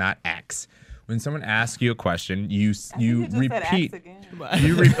ask, not X. When someone asks you a question, you repeat.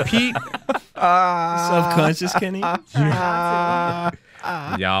 You repeat. Self-conscious, Kenny?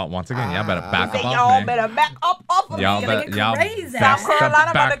 Y'all, once again, y'all better back up off Y'all me. better back up off of Y'all me. better, y'all South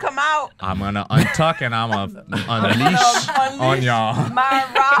Carolina about to come out. I'm gonna untuck and I'm gonna unleash on y'all. My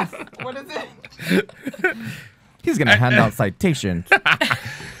Ross. What is it? He's gonna hand out citations.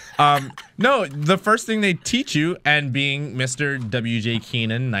 No, the first thing they teach you, and being Mr. W.J.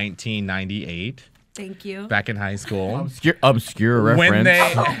 Keenan, 1998. Thank you. Back in high school. Obscure reference. When they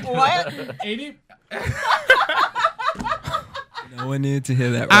what? 80. No one needed to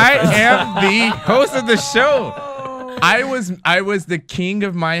hear that. I am the host of the show. I was the king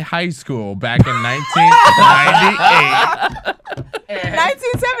of my high school back in 1998.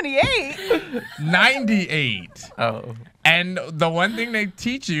 1978. 98. Oh. And the one thing they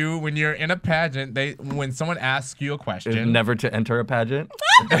teach you when you're in a pageant, when someone asks you a question, is never to enter a pageant.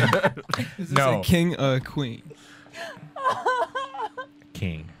 Is this a king or a queen?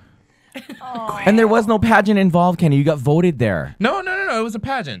 King. And there was no pageant involved, Kenny. You got voted there. No. It was a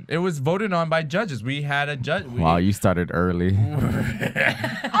pageant. It was voted on by judges. We had a judge. Wow, you started early. We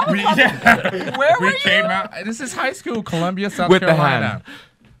came out. This is high school, Columbia, South With the Carolina. hand.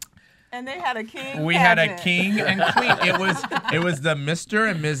 And they had a king. We had a king and queen. It was the Mr.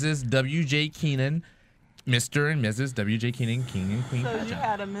 and Mrs. W.J. Keenan, Mr. and Mrs. W.J. Keenan, king and queen. So pageant. you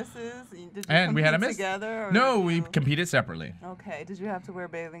had a Mrs. Did you And we had a compete miss. together? Or No, we competed separately. Okay. Did you have to wear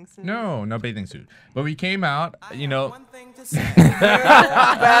bathing suits? No bathing suit. But we came out, Better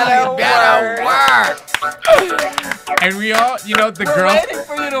work. And we all, the We're girls. waiting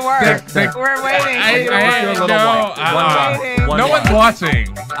for you to work. We're waiting for you to work. No one's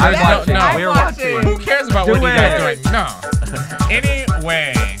watching. I'm We're watching. Who cares about what you guys are doing? No.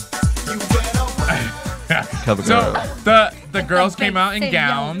 Anyway. So the girls came out in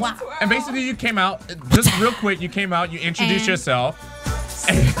gowns, and basically you came out just real quick. You came out, you introduced yourself.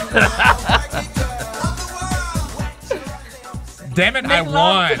 Damn it, I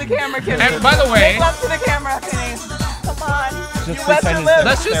won. To the camera, Kenny. And by the way, make love to the camera, Kenny. Come on. You Just wet your pretend lips.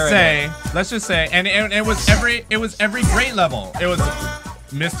 Let's just say, and it was every grade level. It was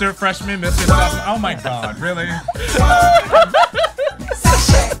Mr. Freshman, Mr. Sophomore. Oh my God, really?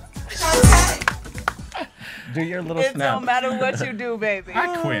 Do your little It snap. don't matter what you do, baby.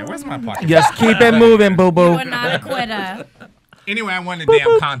 I quit. Where's my pocket? Just keep it moving, boo boo. You are not a quitter. Anyway, I won the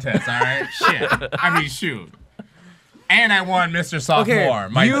damn contest. All right, shit. I mean, shoot. And I won Mr. Sophomore.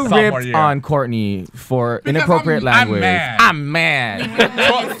 My you sophomore ripped year. on Courtney for inappropriate language. I'm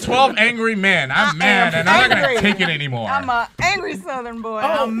mad. 12 angry men. I'm mad, and I'm not gonna take it anymore. I'm an angry Southern boy.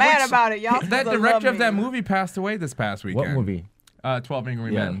 Oh, I'm mad which- about it. Y'all That director of that movie passed away this past weekend. What movie? 12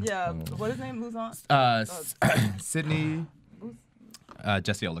 Angry Men. Yeah. What is his name? Who's on? Sydney.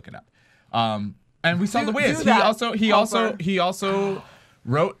 Jesse, I'll look it up. And we saw Do- The Wiz. do that, He also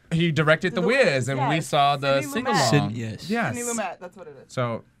directed The Wiz, and we yes. saw the Sydney sing Lumet. along. Yes. Sydney Lumet. That's what it is.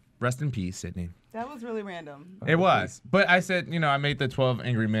 So rest in peace, Sydney. That was really random. It was, but I said, I made the 12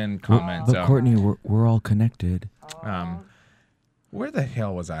 Angry Men comment. But So, Courtney, we're all connected. where the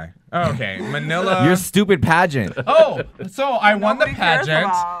hell was I? Oh, okay, Manila. Your stupid pageant. Oh, so I won the Nobody cares pageant,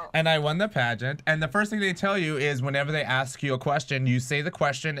 about. and I won the pageant, and the first thing they tell you is whenever they ask you a question, you say the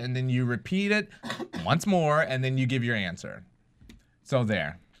question, and then you repeat it once more, and then you give your answer. So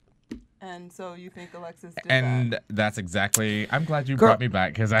there. And so you think Alexis did And that? that's exactly. I'm glad you Girl- brought me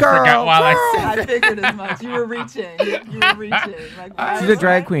back because I girl, forgot while I girl. said. I figured as much. You were reaching. Like, She's a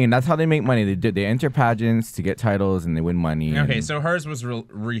drag queen. That's how they make money. They enter pageants to get titles and they win money. Okay, and- so hers was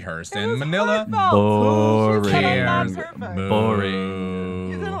rehearsed in Manila. Boring.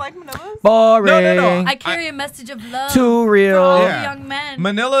 Boring. You didn't like Manila's? Boring. No. I carry a message of love Too real. for all Yeah. young men.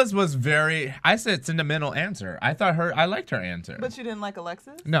 Manila's was very. I said sentimental answer. I liked her answer. But you didn't like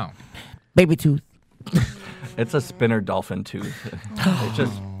Alexis? No. Baby tooth. It's a spinner dolphin tooth. It's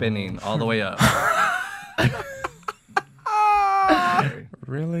just spinning all the way up. Sorry.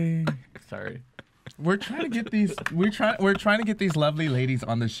 Really? Sorry. We're trying to get these. We're trying to get these lovely ladies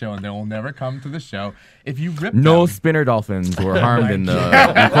on the show, and they will never come to the show if you rip No them. spinner dolphins were harmed in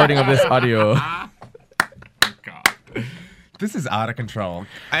the recording of this audio. God. This is out of control.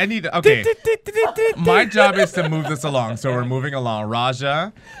 I need. Okay. My job is to move this along, so we're moving along.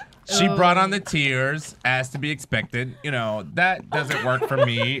 Raja. She brought on the tears, as to be expected. That doesn't work for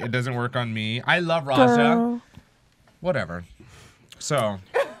me. It doesn't work on me. I love Raja. Girl. Whatever. So,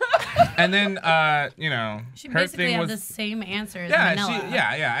 and then, She her basically thing had was, the same answer as yeah, Manila.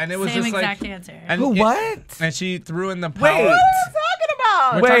 and it was Same just exact like, answer. and What? And she threw in the power. Wait. What are you talking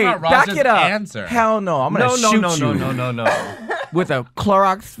about? We're talking Wait, about back Raja's it up. answer. Hell no. I'm going to shoot you No. with a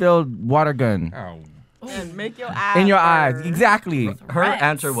Clorox-filled water gun Oh. And make your eyes in your eyes. burn. Exactly. Her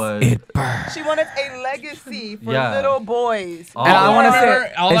answer was It burns. She wanted a legacy for Yeah. little boys. All And I I want to remember-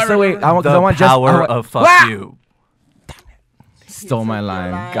 say, all and I so wait, remember- the want power of fuck Wah! you. Stole my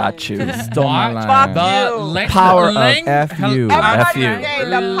line. Got you. Stole my What? line. Fuck you. Power of lang- F you. Everybody F you. say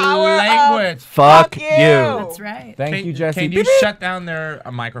the power language. of Fuck you. you. That's right. Thank you, Jesse. Can you shut down their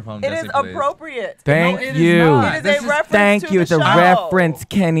microphone? It Jesse, is please? appropriate. Thank No, it is you. not. It is This a is- reference Thank to you. the It's a show. reference,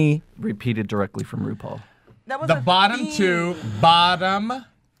 Kenny. Repeated directly from RuPaul. That was The a bottom theme. two. Bottom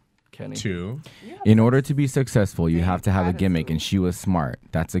Kenny. two. In order to be successful, you have to have a gimmick, and she was smart.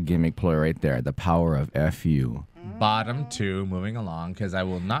 That's a gimmick ploy right there. The power of FU. Bottom two. Moving along, because I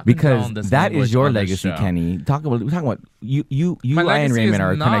will not Because condone this that language is your on this legacy, show. Kenny. We're talking about you My and legacy Raymond is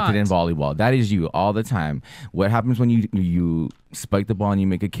are connected in not- volleyball. That is you all the time. What happens when you spike the ball and you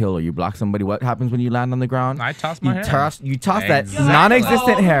make a kill, or you block somebody? What happens when you land on the ground? I toss my you hair. toss that Exactly.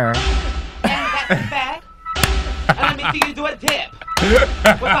 non-existent hair. Let me see you do a dip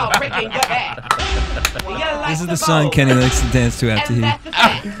without breaking your back. This is the song Kenny likes to dance to after he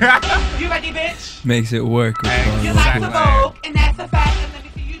You ready, bitch? makes it work with You volleyball like the skills. Vogue, and that's a fact. And let me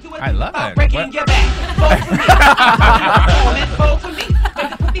see you do a I love without it. breaking What? your back. Vote for me.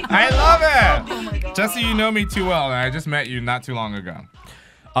 Vote for me. I love it. Jesse, you know me too well, and I just met you not too long ago.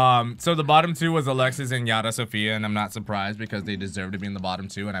 So the bottom two was Alexis and Yara Sofia, and I'm not surprised because they deserve to be in the bottom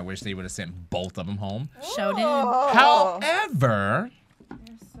two, and I wish they would have sent both of them home. Show did. However,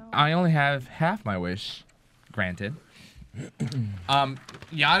 I only have half my wish granted.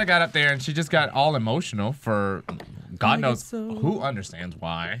 Yara got up there and she just got all emotional for God knows who understands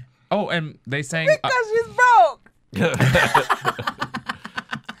why. Oh, and they sang Because she's broke.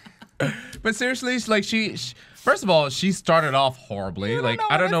 but seriously, like she first of all, she started off horribly. Like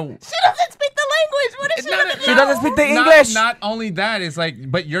I don't know. She doesn't speak the language. What is she? She doesn't speak the English. Not only that, it's like,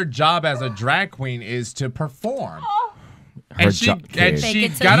 but your job as a drag queen is to perform. And she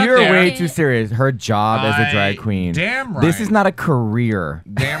got up You're there. way too serious. Her job as a drag queen. Damn right. This is not a career.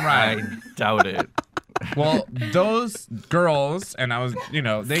 Damn right. Doubt it. Well, those girls, and I was,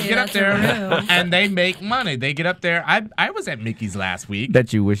 they get up there and they make money. They get up there. I was at Mickey's last week.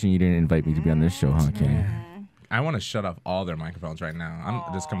 Bet you wishing you didn't invite me to be on this show, huh, Kenny? I want to shut off all their microphones right now.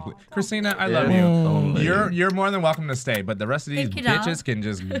 I'm just complete. Christina, I love you. You're more than welcome to stay, but the rest of these bitches can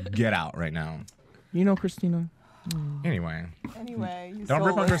just get out right now. Christina. Anyway, you don't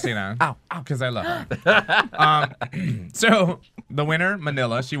rip on soulless. Christina. Ow, because I love her. So the winner,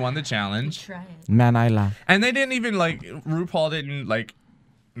 Manila, she won the challenge. Man, I laugh. And they didn't even RuPaul didn't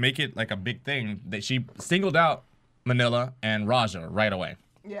make it like a big thing. That she singled out Manila and Raja right away.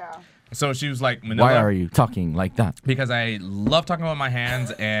 Yeah. So she was like, Manila. Why are you talking like that? Because I love talking about my hands,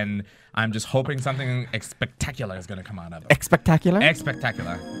 and I'm just hoping something spectacular is going to come out of it. Spectacular?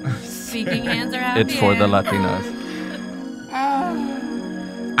 Spectacular. Speaking hands are happy. It's for the Latinas.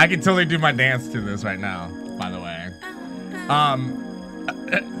 I can totally do my dance to this right now, by the way.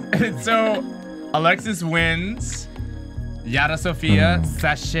 So Alexis wins. Yara Sofia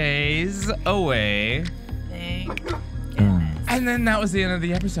sachets away. Thank And then that was the end of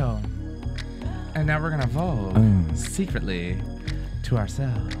the episode. And now we're going to vote secretly to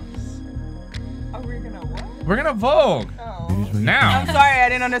ourselves. Are we gonna what? We're going to vote. Oh. Now. I'm sorry, I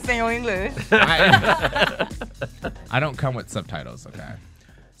didn't understand your English. I don't come with subtitles, okay?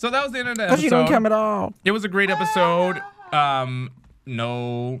 So that was the end of the episode. Because you don't come at all. It was a great episode.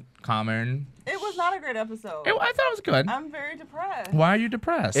 No comment. It was not a great episode. I thought it was good. I'm very depressed. Why are you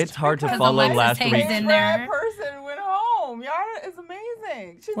depressed? It's hard to follow last week's. in there. Person went home. Yara is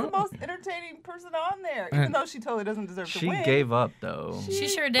amazing. She's the most entertaining person on there, even though she totally doesn't deserve to win. She gave up though. She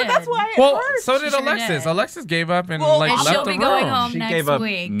sure did. But that's why it well, hurt. so did She sure Alexis. did. Alexis gave up and Well, left she'll the be room. going home She next gave up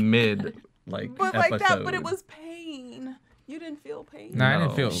week. mid But episode. like that, but it was pain. You didn't feel pain. No, I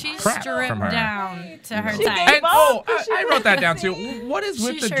didn't feel She crap stripped from her. down to her She type. gave And, up. I wrote that down too. What is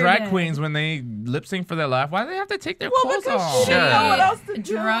with She the sure drag did. queens when they lip sync for their laugh? Why do they have to take their Well, clothes because off? she didn't know what else to do.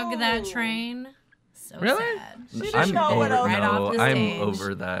 Drug that train. So Really? sad. She didn't I'm know over, what else right to do. off the I'm stage.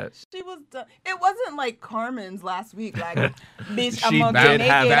 over that. She was done. It wasn't like Carmen's last week. Like, bitch, She I'm gonna did get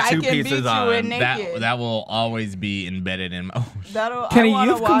have naked. I two can beat pieces you on. in naked. That will always be embedded in. Kenny,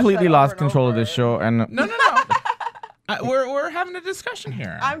 you've completely lost control of this this show, and No. We're having a discussion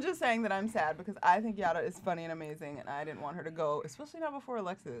here. I'm just saying that I'm sad because I think Yara is funny and amazing, and I didn't want her to go, especially not before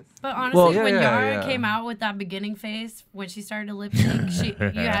Alexis. But honestly, when yeah, Yara yeah. came out with that beginning face, when she started to lip sync,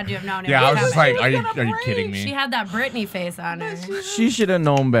 you had to have known it Yeah, I was was just coming. like, are you kidding me? She had that Britney face on her. she should have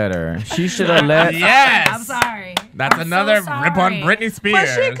known better. She should have let. Yes. I'm sorry. That's I'm another so rip on sorry. Britney Spears.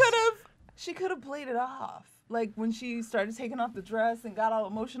 But she could have played it off. Like when she started taking off the dress and got all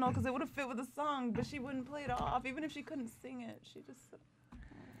emotional because it would have fit with the song, but she wouldn't play it off. Even if she couldn't sing it, she just.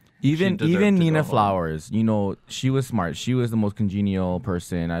 Even deserved to Nina go home. Flowers, she was smart. She was the most congenial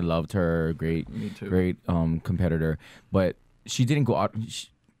person. I loved her. Great, Me too. great competitor. But she didn't go out.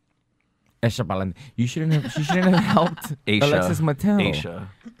 You shouldn't have. She shouldn't have helped Aisha. Alexis Mateo. Aisha.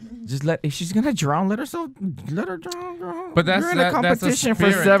 Just if she's gonna drown, let her drown, girl. But that's you're in a that's the competition for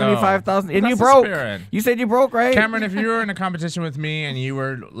spirit, though. 75,000, and That's you the broke. spirit. You said you broke, right? Cameron, if you were in a competition with me and you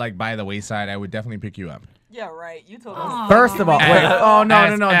were like by the wayside, I would definitely pick you up. Yeah, right. You told us. First of all, wait. Oh no,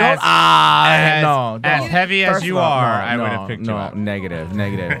 As- no, as- don't. No, as don't. heavy as First you of all, are, no, I would no, have picked you no, up. negative.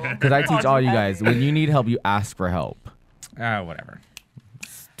 Because I teach all you guys. When you need help, you ask for help. Whatever.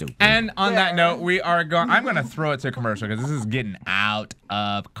 Stupid. And on that note, I'm going to throw it to a commercial because this is getting out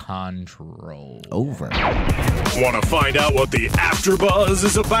of control. Over. Want to find out what the AfterBuzz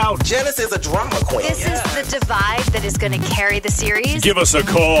is about? Janice is a drama queen. This is the divide that is going to carry the series. Give us a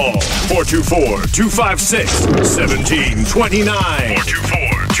call. 424-256-1729.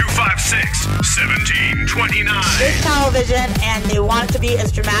 424-256-1729. It's television, and they want it to be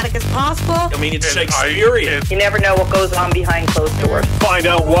as dramatic as possible. I mean, it's Shakespearean. You never know what goes on behind closed doors. Find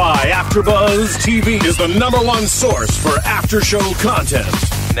out why AfterBuzz TV is the #1 source for after-show content.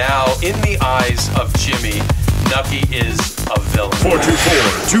 Now, in the eyes of Jimmy, Nucky is a villain.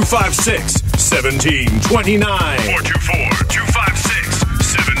 424-256-1729.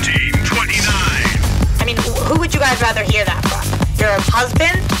 424-256-1729. I mean, who would you guys rather hear that from? Your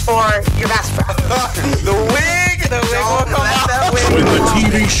husband or your best friend? The wig will come out. When the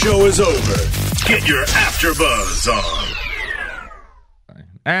TV show is over, get your AfterBuzz on.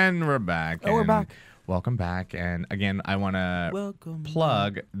 And we're back. We're back. Welcome back. And again, I want to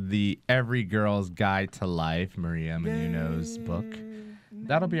plug the Every Girl's Guide to Life, Maria Menounos book.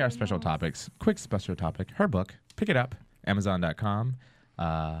 That'll be our special topics. Quick special topic. Her book. Pick it up. Amazon.com.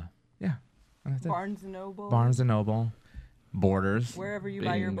 Yeah. That's it. Barnes & Noble. Barnes & Noble. Borders. Wherever you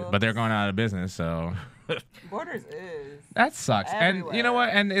buy your books. But they're going out of business, so. Borders is. That sucks. Everywhere. And you know what?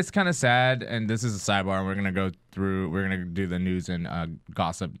 And it's kind of sad. And this is a sidebar. And we're going to do the news and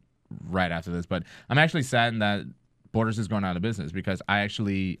gossip right after this. But I'm actually sad that Borders is going out of business because I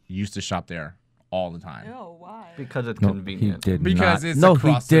actually used to shop there all the time. Oh, why? Because it's No, convenient. he did Because not. it's No, he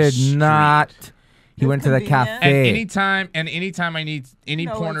across the did street. not. He went to the convenient. cafe. And anytime I need any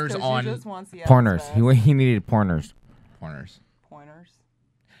No, it's pointers 'cause on you just want Seattle's Pointers. best. He needed pointers. pointers. Pointers.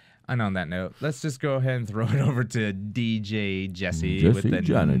 And on that note, let's just go ahead and throw it over to DJ Jesse with the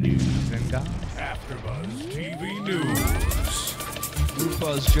Janedy. news and gossip. AfterBuzz TV News.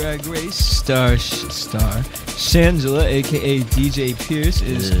 RuPaul's Drag Race star Shangela, aka DJ Pierce,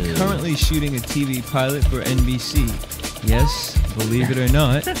 is currently shooting a TV pilot for NBC. Yes, believe it or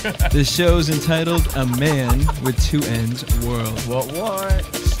not, the show is entitled A Man with Two Ends World. What?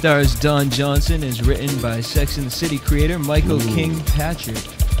 Stars Don Johnson, is written by Sex and the City creator Michael King Patrick.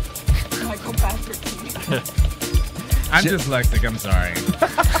 Michael Patrick King. I'm dyslexic, I'm sorry.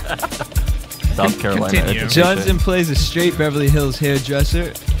 South Carolina. Continue. Johnson plays a straight Beverly Hills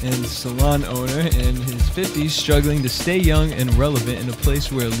hairdresser and salon owner in his 50s, struggling to stay young and relevant in a place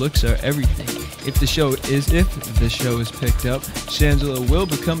where looks are everything. If the show is picked up, Shangela will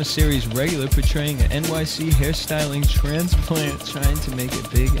become a series regular, portraying an NYC hairstyling transplant trying to make it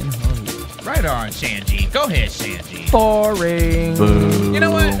big in Hollywood. Right on, Shanji. Go ahead, Shanji. Boring. You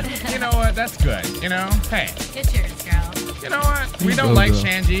know what? That's good. You know? Hey. Get yours, girl. You know what? We don't like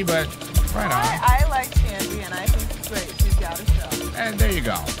Shanji, but right on. I like Shandy, and I think it's great. She's got a show. And there you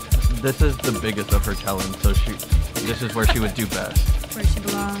go. This is the biggest of her talent, so this is where she would do best. Where she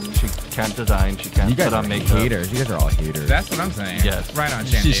belongs. She can't design, she can't You guys put on are makeup. haters. You guys are all haters. That's what I'm saying. Yes. Right on,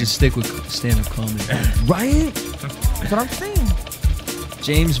 She Shanji. should stick with stand-up comedy. Right? That's what I'm saying.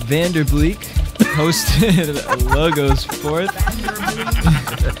 James Vanderbleek hosted Logo's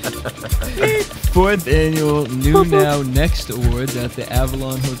fourth annual New Now Next Awards at the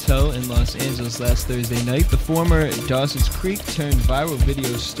Avalon Hotel in Los Angeles last Thursday night. The former Dawson's Creek turned viral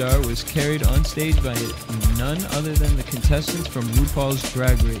video star was carried on stage by none other than the contestants from RuPaul's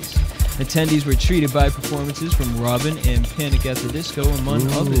Drag Race. Attendees were treated by performances from Robin and Panic at the Disco, among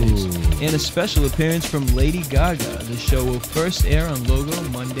others, and a special appearance from Lady Gaga. The show will first air on Logo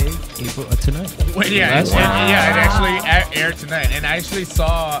Monday, tonight. Wait, it actually aired tonight, and I actually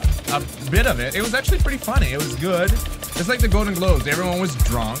saw a bit of it. It was actually pretty funny. It was good. It's like the Golden Globes. Everyone was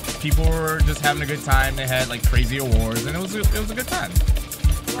drunk. People were just having a good time. They had like crazy awards, and it was a good time.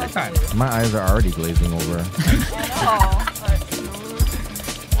 Great time. My eyes are already glazing over.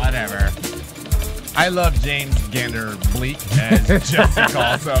 Whatever. I love James Gander Bleak, as Jesse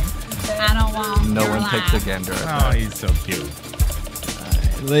calls him. I don't want No your one takes laugh. a gander at Oh, that. he's so cute.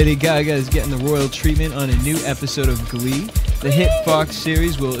 Lady Gaga is getting the royal treatment on a new episode of Glee. The hit Fox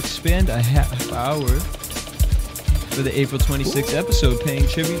series will expand a half hour for the April 26th episode, paying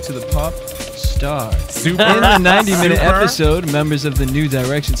tribute to the pop star. Super. In the 90-minute Super. episode, members of the New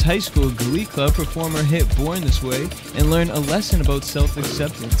Directions High School Glee Club perform her hit Born This Way and learn a lesson about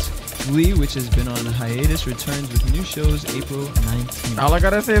self-acceptance. Glee, which has been on a hiatus, returns with new shows April 19th. All I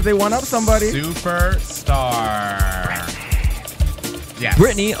gotta say is they one up somebody. Superstar. Yes.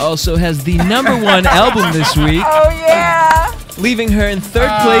 Britney also has the #1 album this week. Oh, yeah. Leaving her in third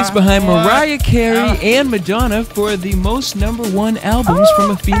place behind Mariah Carey and Madonna for the most #1 albums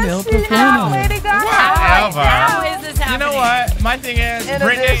from a female performer. Lady Gaga. Whatever. How is this happening? You know what? My thing is, In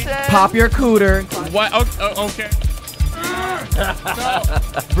Britney. addition, Pop your cooter. What? Okay. So,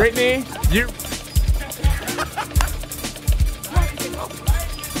 Britney, you.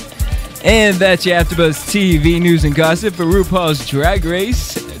 And that's your AfterBuzz TV news and gossip for RuPaul's Drag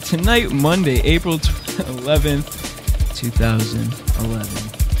Race tonight, Monday, April 11th,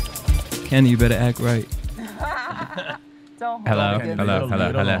 2011. Kenny, you better act right. don't hold Hello, it against hello, us.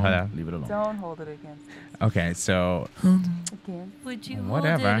 hello. Leave it alone. Don't hold it against us. Okay, so Again. Would you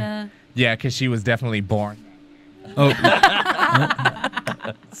whatever. hold it Yeah, because she was definitely born. Oh,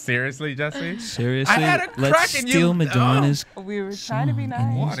 Seriously, Jesse? seriously? I had a Let's crack in you. steal Madonna's. We were trying to be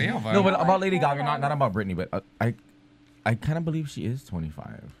nice. Whatever. No, but about Lady Gaga, not about Britney, but I kind of believe she is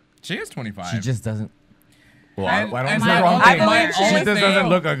 25. She is 25. She just doesn't. Well, And- I don't and say my the wrong only- thing. my She only just thing- doesn't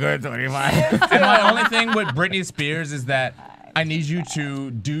look a good 25. And my only thing with Britney Spears is that I need you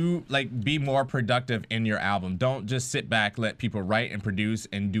to be more productive in your album. Don't just sit back, let people write and produce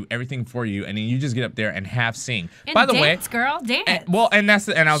and do everything for you, and then you just get up there and half sing. And by the dance, way, girl, dance.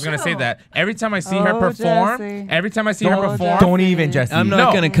 And I was gonna say that every time I see her perform, don't even Jesse. I'm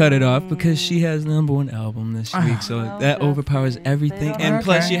not gonna cut it off because she has #1 album this week, so that overpowers everything. And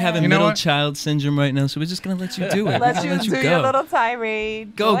plus, you're having middle child syndrome right now, so we're just gonna let you do it. Let you go. Your little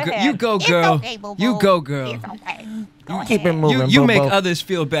tirade. Go, you go, girl. Okay, boo-boo. You go, girl. It's okay. Keep it moving. You make boo-boo. others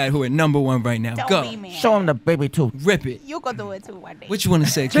feel bad who are #1 right now. Don't Go. be mad. Show him the baby too. Rip it. You go do it too one day. What you want to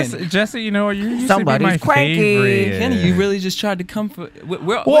say, Kenny? Jesse, you know what? You used Somebody's to be my cranky. favorite. Kenny, you really just tried to come for.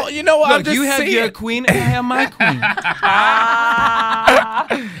 Well, you know what? Look, I'm just you have saying. your queen, and I have my queen.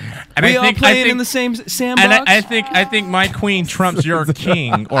 And we I all think, playing in the same sandbox. And I think my queen trumps your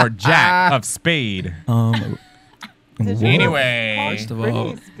king or jack of spade. Anyway, first of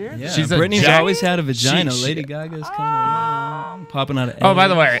all, she's Britney's jack. always had a vagina. Lady Gaga's kind of popping out of. Oh, by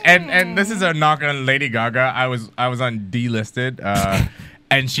the way, and this is a knock on Lady Gaga. I was on delisted,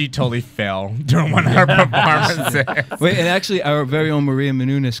 and she totally fell during one of her performances. Wait, and actually, our very own Maria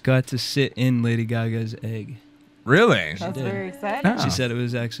Menounos got to sit in Lady Gaga's egg. Really? That's very exciting. She said it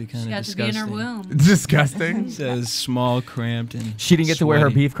was actually kind of She got to be in disgusting. her womb. Disgusting. It says small, cramped, and She didn't get to wear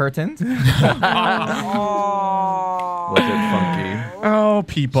her sweaty. beef curtains. Was it funky? Oh,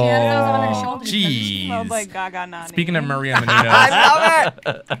 people. She had those on her shoulders. Jeez. Smells like Gaga Nani. Speaking of Maria Menounos. I love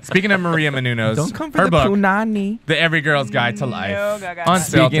it. Speaking of Maria Menounos. Don't come for her the book, punani. The Every Girl's Guide to Life. No, Gaga On Nani.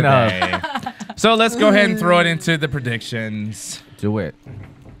 sale Speaking today. So let's go ahead and throw it into the predictions. Do it.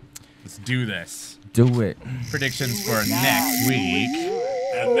 Let's do this. Do it. Predictions for next week.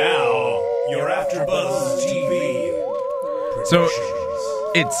 And now, your AfterBuzz TV. So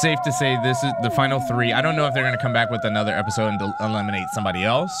it's safe to say this is the final 3. I don't know if they're going to come back with another episode and eliminate somebody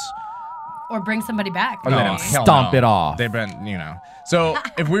else. Or bring somebody back. No, maybe. hell Stomp no. it off. They've been, So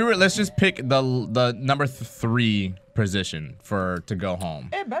if we were, let's just pick the number 3 position to go home.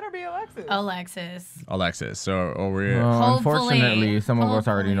 It better be Alexis. Alexis. So or we're. Well, unfortunately, some of us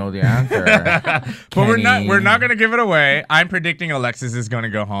already know the answer. But we're not going to give it away. I'm predicting Alexis is going to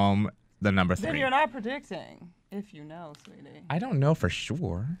go home the number 3. Then you're not predicting, if you know, sweetie. I don't know for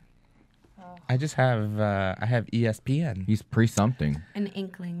sure. I just have I have ESPN. He's pre-something. An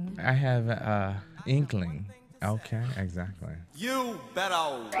inkling. I have inkling. Okay, exactly. You better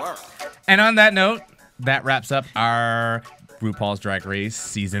work. And on that note, that wraps up our RuPaul's Drag Race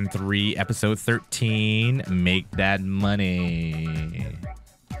Season 3, Episode 13, Make That Money.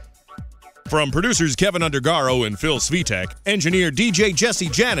 From producers Kevin Undergaro and Phil Svitek, engineer DJ Jesse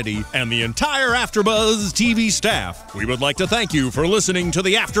Janedy, and the entire AfterBuzz TV staff, we would like to thank you for listening to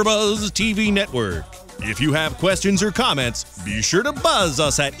the AfterBuzz TV network. If you have questions or comments, be sure to buzz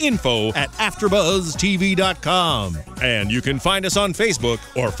us at info@AfterBuzzTV.com. And you can find us on Facebook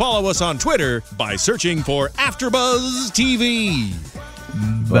or follow us on Twitter by searching for AfterBuzz TV.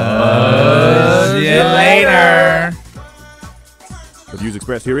 Buzz you later. The views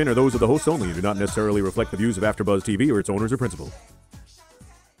expressed herein are those of the hosts only and do not necessarily reflect the views of AfterBuzz TV or its owners or principal.